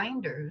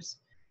reminders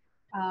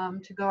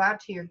to go out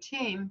to your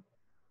team.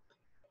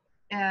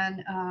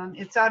 And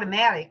it's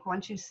automatic.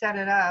 Once you set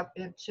it up,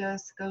 it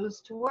just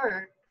goes to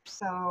work.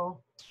 So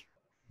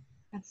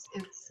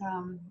it's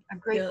a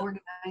great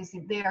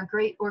organizing. They are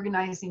great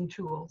organizing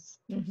tools.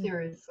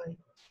 Seriously.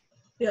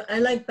 Yeah, I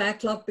like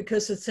Backlog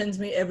because it sends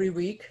me every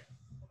week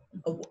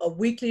a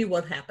weekly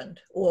what happened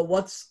or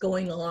what's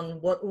going on.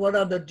 What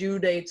are the due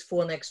dates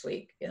for next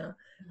week? Yeah,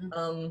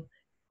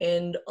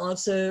 and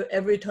also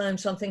every time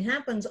something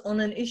happens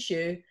on an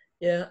issue,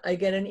 yeah, I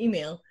get an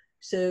email.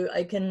 So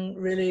I can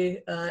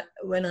really,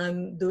 when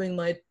I'm doing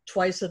my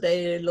twice a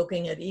day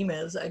looking at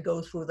emails, I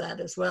go through that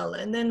as well.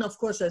 And then of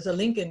course there's a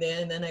link in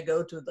there, and then I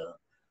go to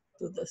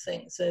the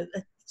thing. So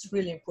it's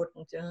really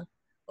important, yeah.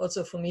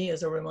 Also for me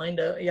as a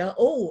reminder, yeah,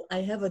 oh, I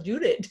have a due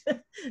date.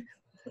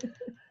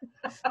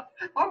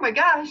 Oh my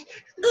gosh.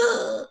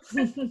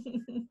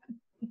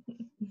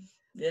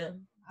 Yeah.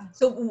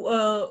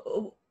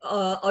 So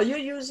are you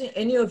using,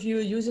 any of you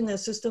using a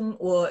system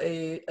or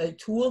a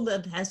tool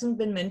that hasn't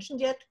been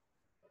mentioned yet?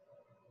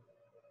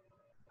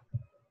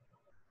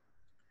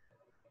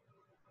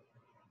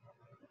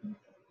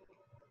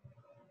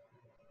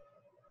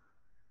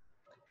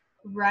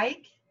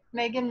 Wrike.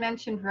 Megan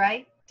mentioned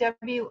Wrike.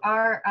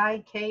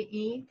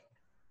 W-R-I-K-E.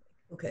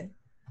 Okay.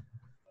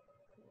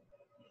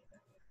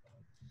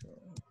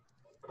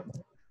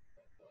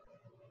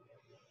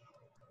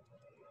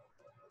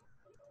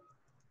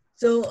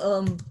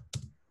 So,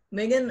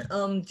 Megan,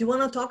 do you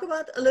want to talk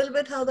about a little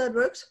bit how that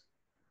works?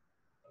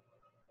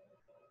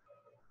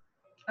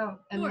 Oh,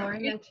 and Sure.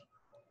 Lori.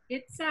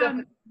 It's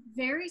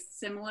very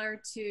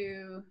similar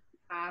to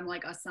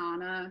like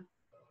Asana.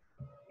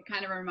 It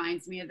kind of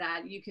reminds me of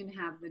that. You can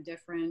have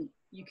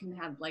you can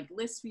have like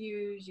list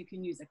views, you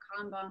can use a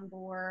Kanban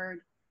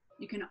board.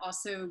 You can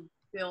also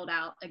build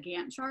out a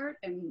Gantt chart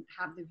and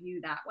have the view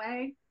that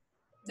way.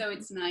 So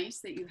it's nice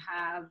that you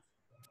have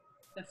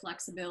the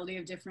flexibility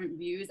of different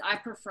views. I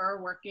prefer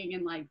working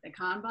in like the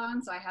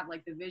Kanban, so I have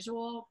like the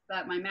visual,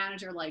 but my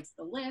manager likes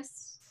the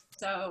list.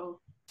 So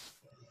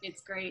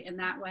it's great in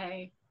that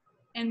way.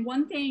 And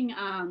one thing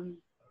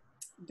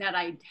that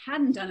I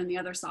hadn't done in the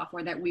other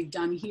software that we've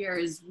done here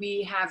is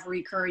we have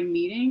recurring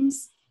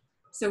meetings.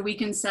 So we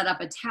can set up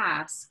a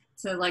task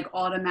to like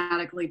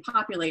automatically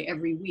populate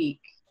every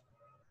week.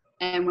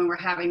 And when we're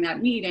having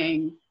that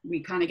meeting, we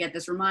kind of get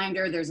this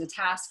reminder, there's a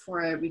task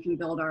for it, we can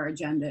build our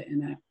agenda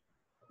in it.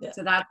 Yeah.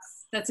 So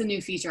that's a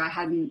new feature. I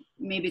hadn't,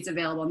 maybe it's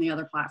available on the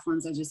other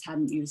platforms, I just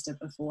hadn't used it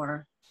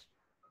before.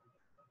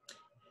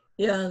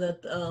 Yeah,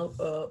 that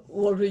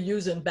what we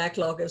use in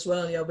Backlog as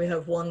well. Yeah, we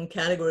have one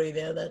category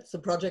there that's the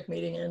project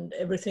meeting, and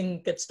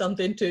everything gets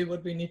dumped into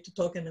what we need to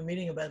talk in the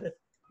meeting about it.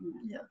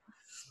 Yeah.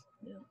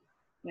 Yeah.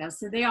 Yeah.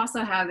 So they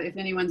also have, if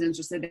anyone's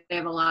interested, they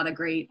have a lot of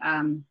great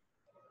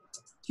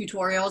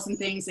tutorials and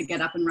things to get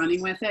up and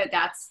running with it.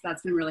 That's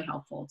been really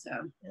helpful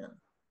too. Yeah.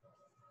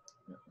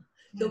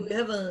 So we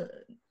have are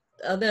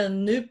there a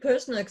new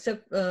person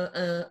except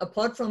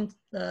apart from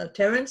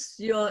Terrence?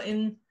 You are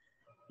in.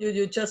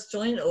 You just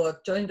joined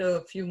or joined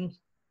a few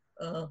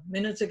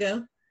minutes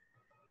ago.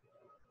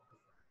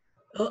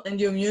 Oh, and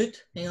you're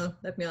mute. Hang on,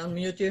 let me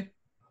unmute you.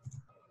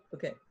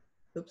 Okay,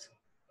 oops.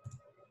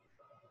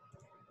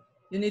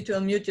 You need to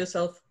unmute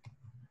yourself.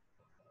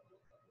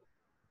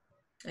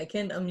 I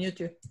can't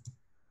unmute you.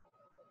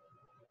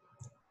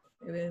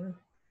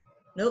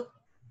 Nope.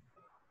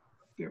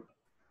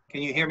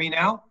 Can you hear me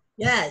now?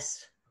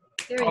 Yes.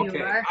 There okay.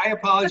 You are. I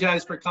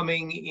apologize for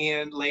coming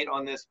in late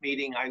on this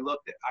meeting. I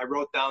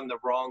wrote down the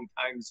wrong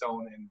time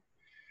zone and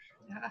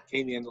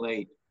came in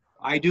late.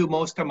 I do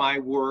most of my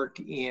work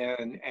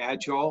in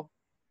Agile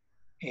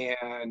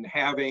and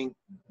having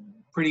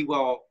pretty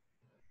well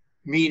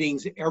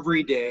meetings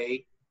every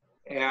day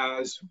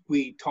as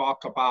we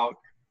talk about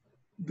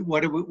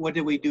what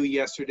did we do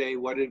yesterday?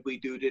 What did we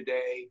do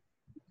today?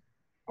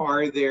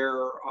 Are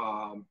there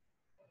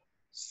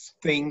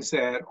things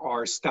that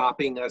are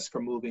stopping us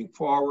from moving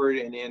forward?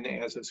 And then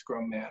as a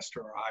Scrum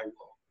Master, I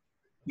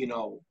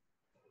will,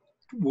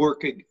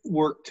 work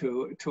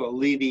to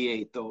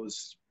alleviate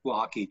those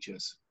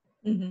blockages.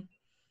 Mm-hmm.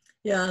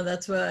 Yeah,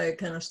 that's where I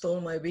kind of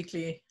stole my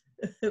weekly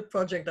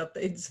project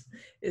updates,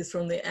 is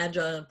from the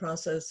Agile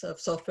process of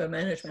software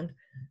management.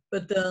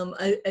 But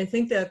I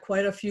think there are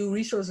quite a few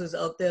resources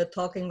out there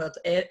talking about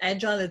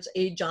Agile. It's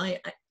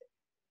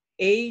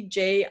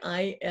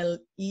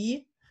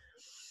A-J-I-L-E.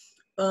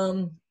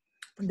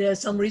 there's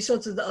some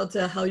resources out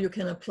there how you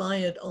can apply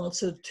it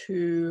also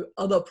to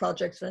other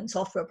projects and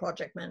software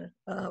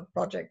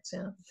projects.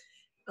 Yeah.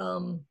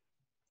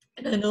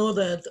 And I know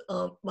that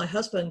my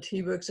husband,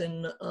 he works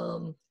in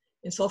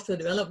software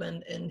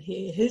development, and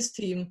his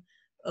team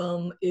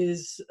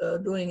is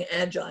doing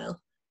Agile,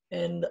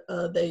 and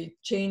they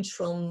changed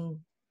from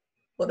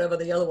whatever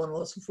the other one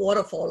was,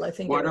 Waterfall, I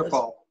think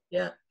Waterfall. it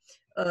was.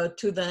 Yeah,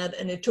 to that,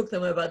 and it took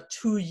them about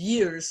 2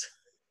 years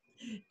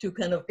to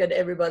kind of get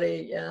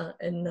everybody, yeah,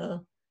 and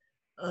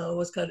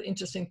was kind of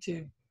interesting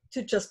to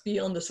just be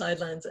on the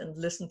sidelines and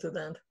listen to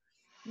that.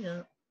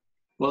 Yeah.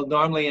 Well,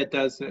 normally it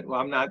doesn't. Well,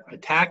 I'm not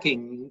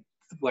attacking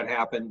what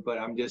happened, but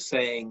I'm just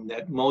saying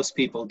that most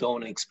people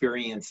don't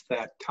experience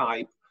that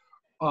type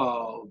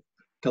of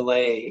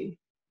delay.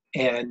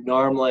 And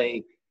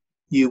normally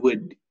you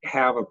would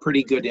have a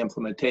pretty good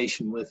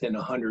implementation within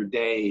 100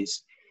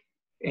 days.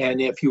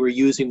 And if you were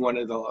using one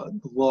of the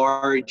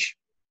large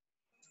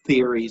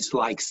theories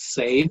like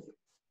SAFe,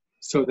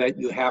 so that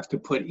you have to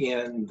put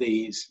in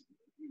these,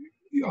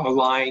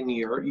 align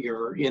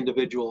your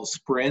individual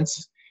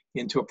sprints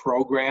into a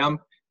program,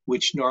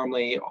 which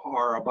normally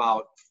are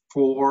about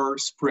 4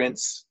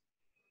 sprints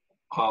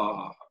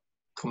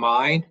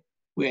combined,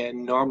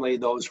 when normally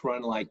those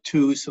run like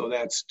 2, so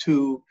that's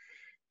 2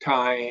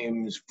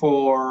 times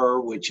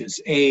 4, which is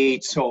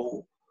 8.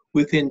 So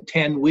within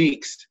 10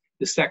 weeks,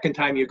 the second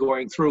time you're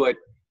going through it,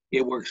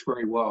 it works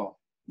very well.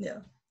 Yeah.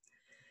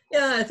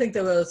 Yeah, I think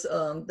there was,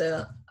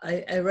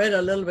 I read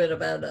a little bit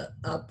about it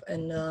up,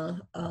 and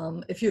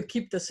if you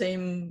keep the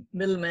same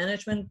middle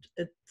management,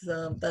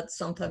 that's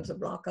sometimes a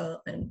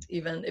blocker, and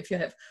even if you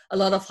have a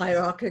lot of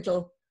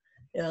hierarchical,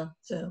 yeah,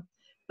 so.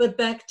 But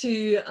back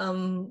to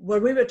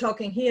what we were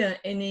talking here,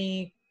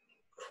 any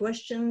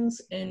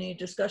questions, any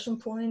discussion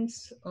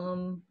points?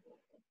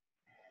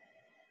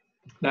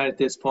 Not at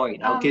this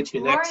point. I'll get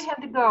you next. Lori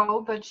had to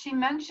go, but she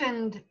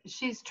mentioned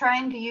she's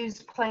trying to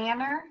use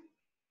Planner.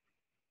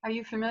 Are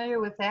you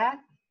familiar with that?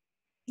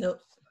 Nope.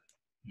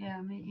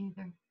 Yeah, me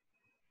either.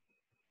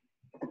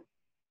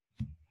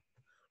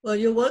 Well,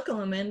 you're welcome,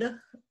 Amanda.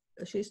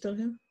 Is she still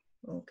here?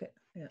 Okay.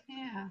 Yeah.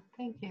 Yeah,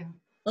 thank you.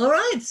 All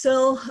right.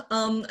 So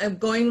I'm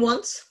going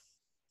once,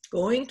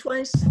 going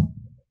twice.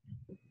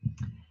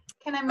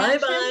 Can I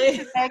mention?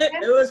 Bye-bye.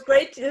 It was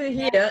great to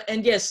hear. Yeah.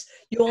 And yes,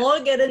 you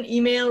all get an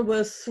email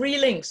with 3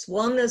 links.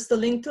 One is the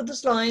link to the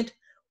slide.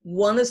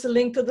 One is the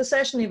link to the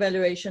session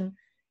evaluation.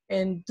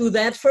 And do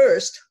that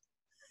first,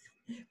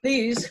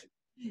 please.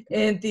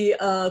 And the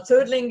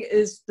third link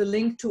is the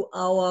link to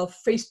our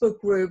Facebook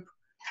group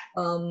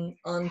on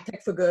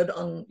Tech for Good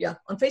on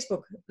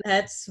Facebook.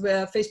 That's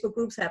where Facebook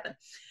groups happen.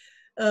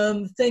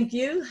 Thank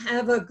you.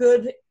 Have a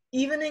good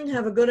evening.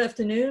 Have a good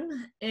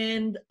afternoon.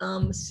 And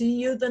see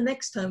you the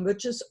next time,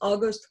 which is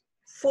August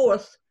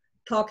 4th,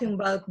 talking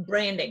about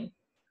branding.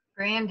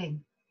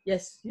 Branding.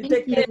 Yes. You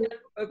take care.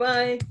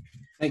 Bye-bye.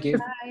 Thank you.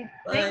 Bye.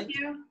 Bye. Thank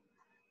you.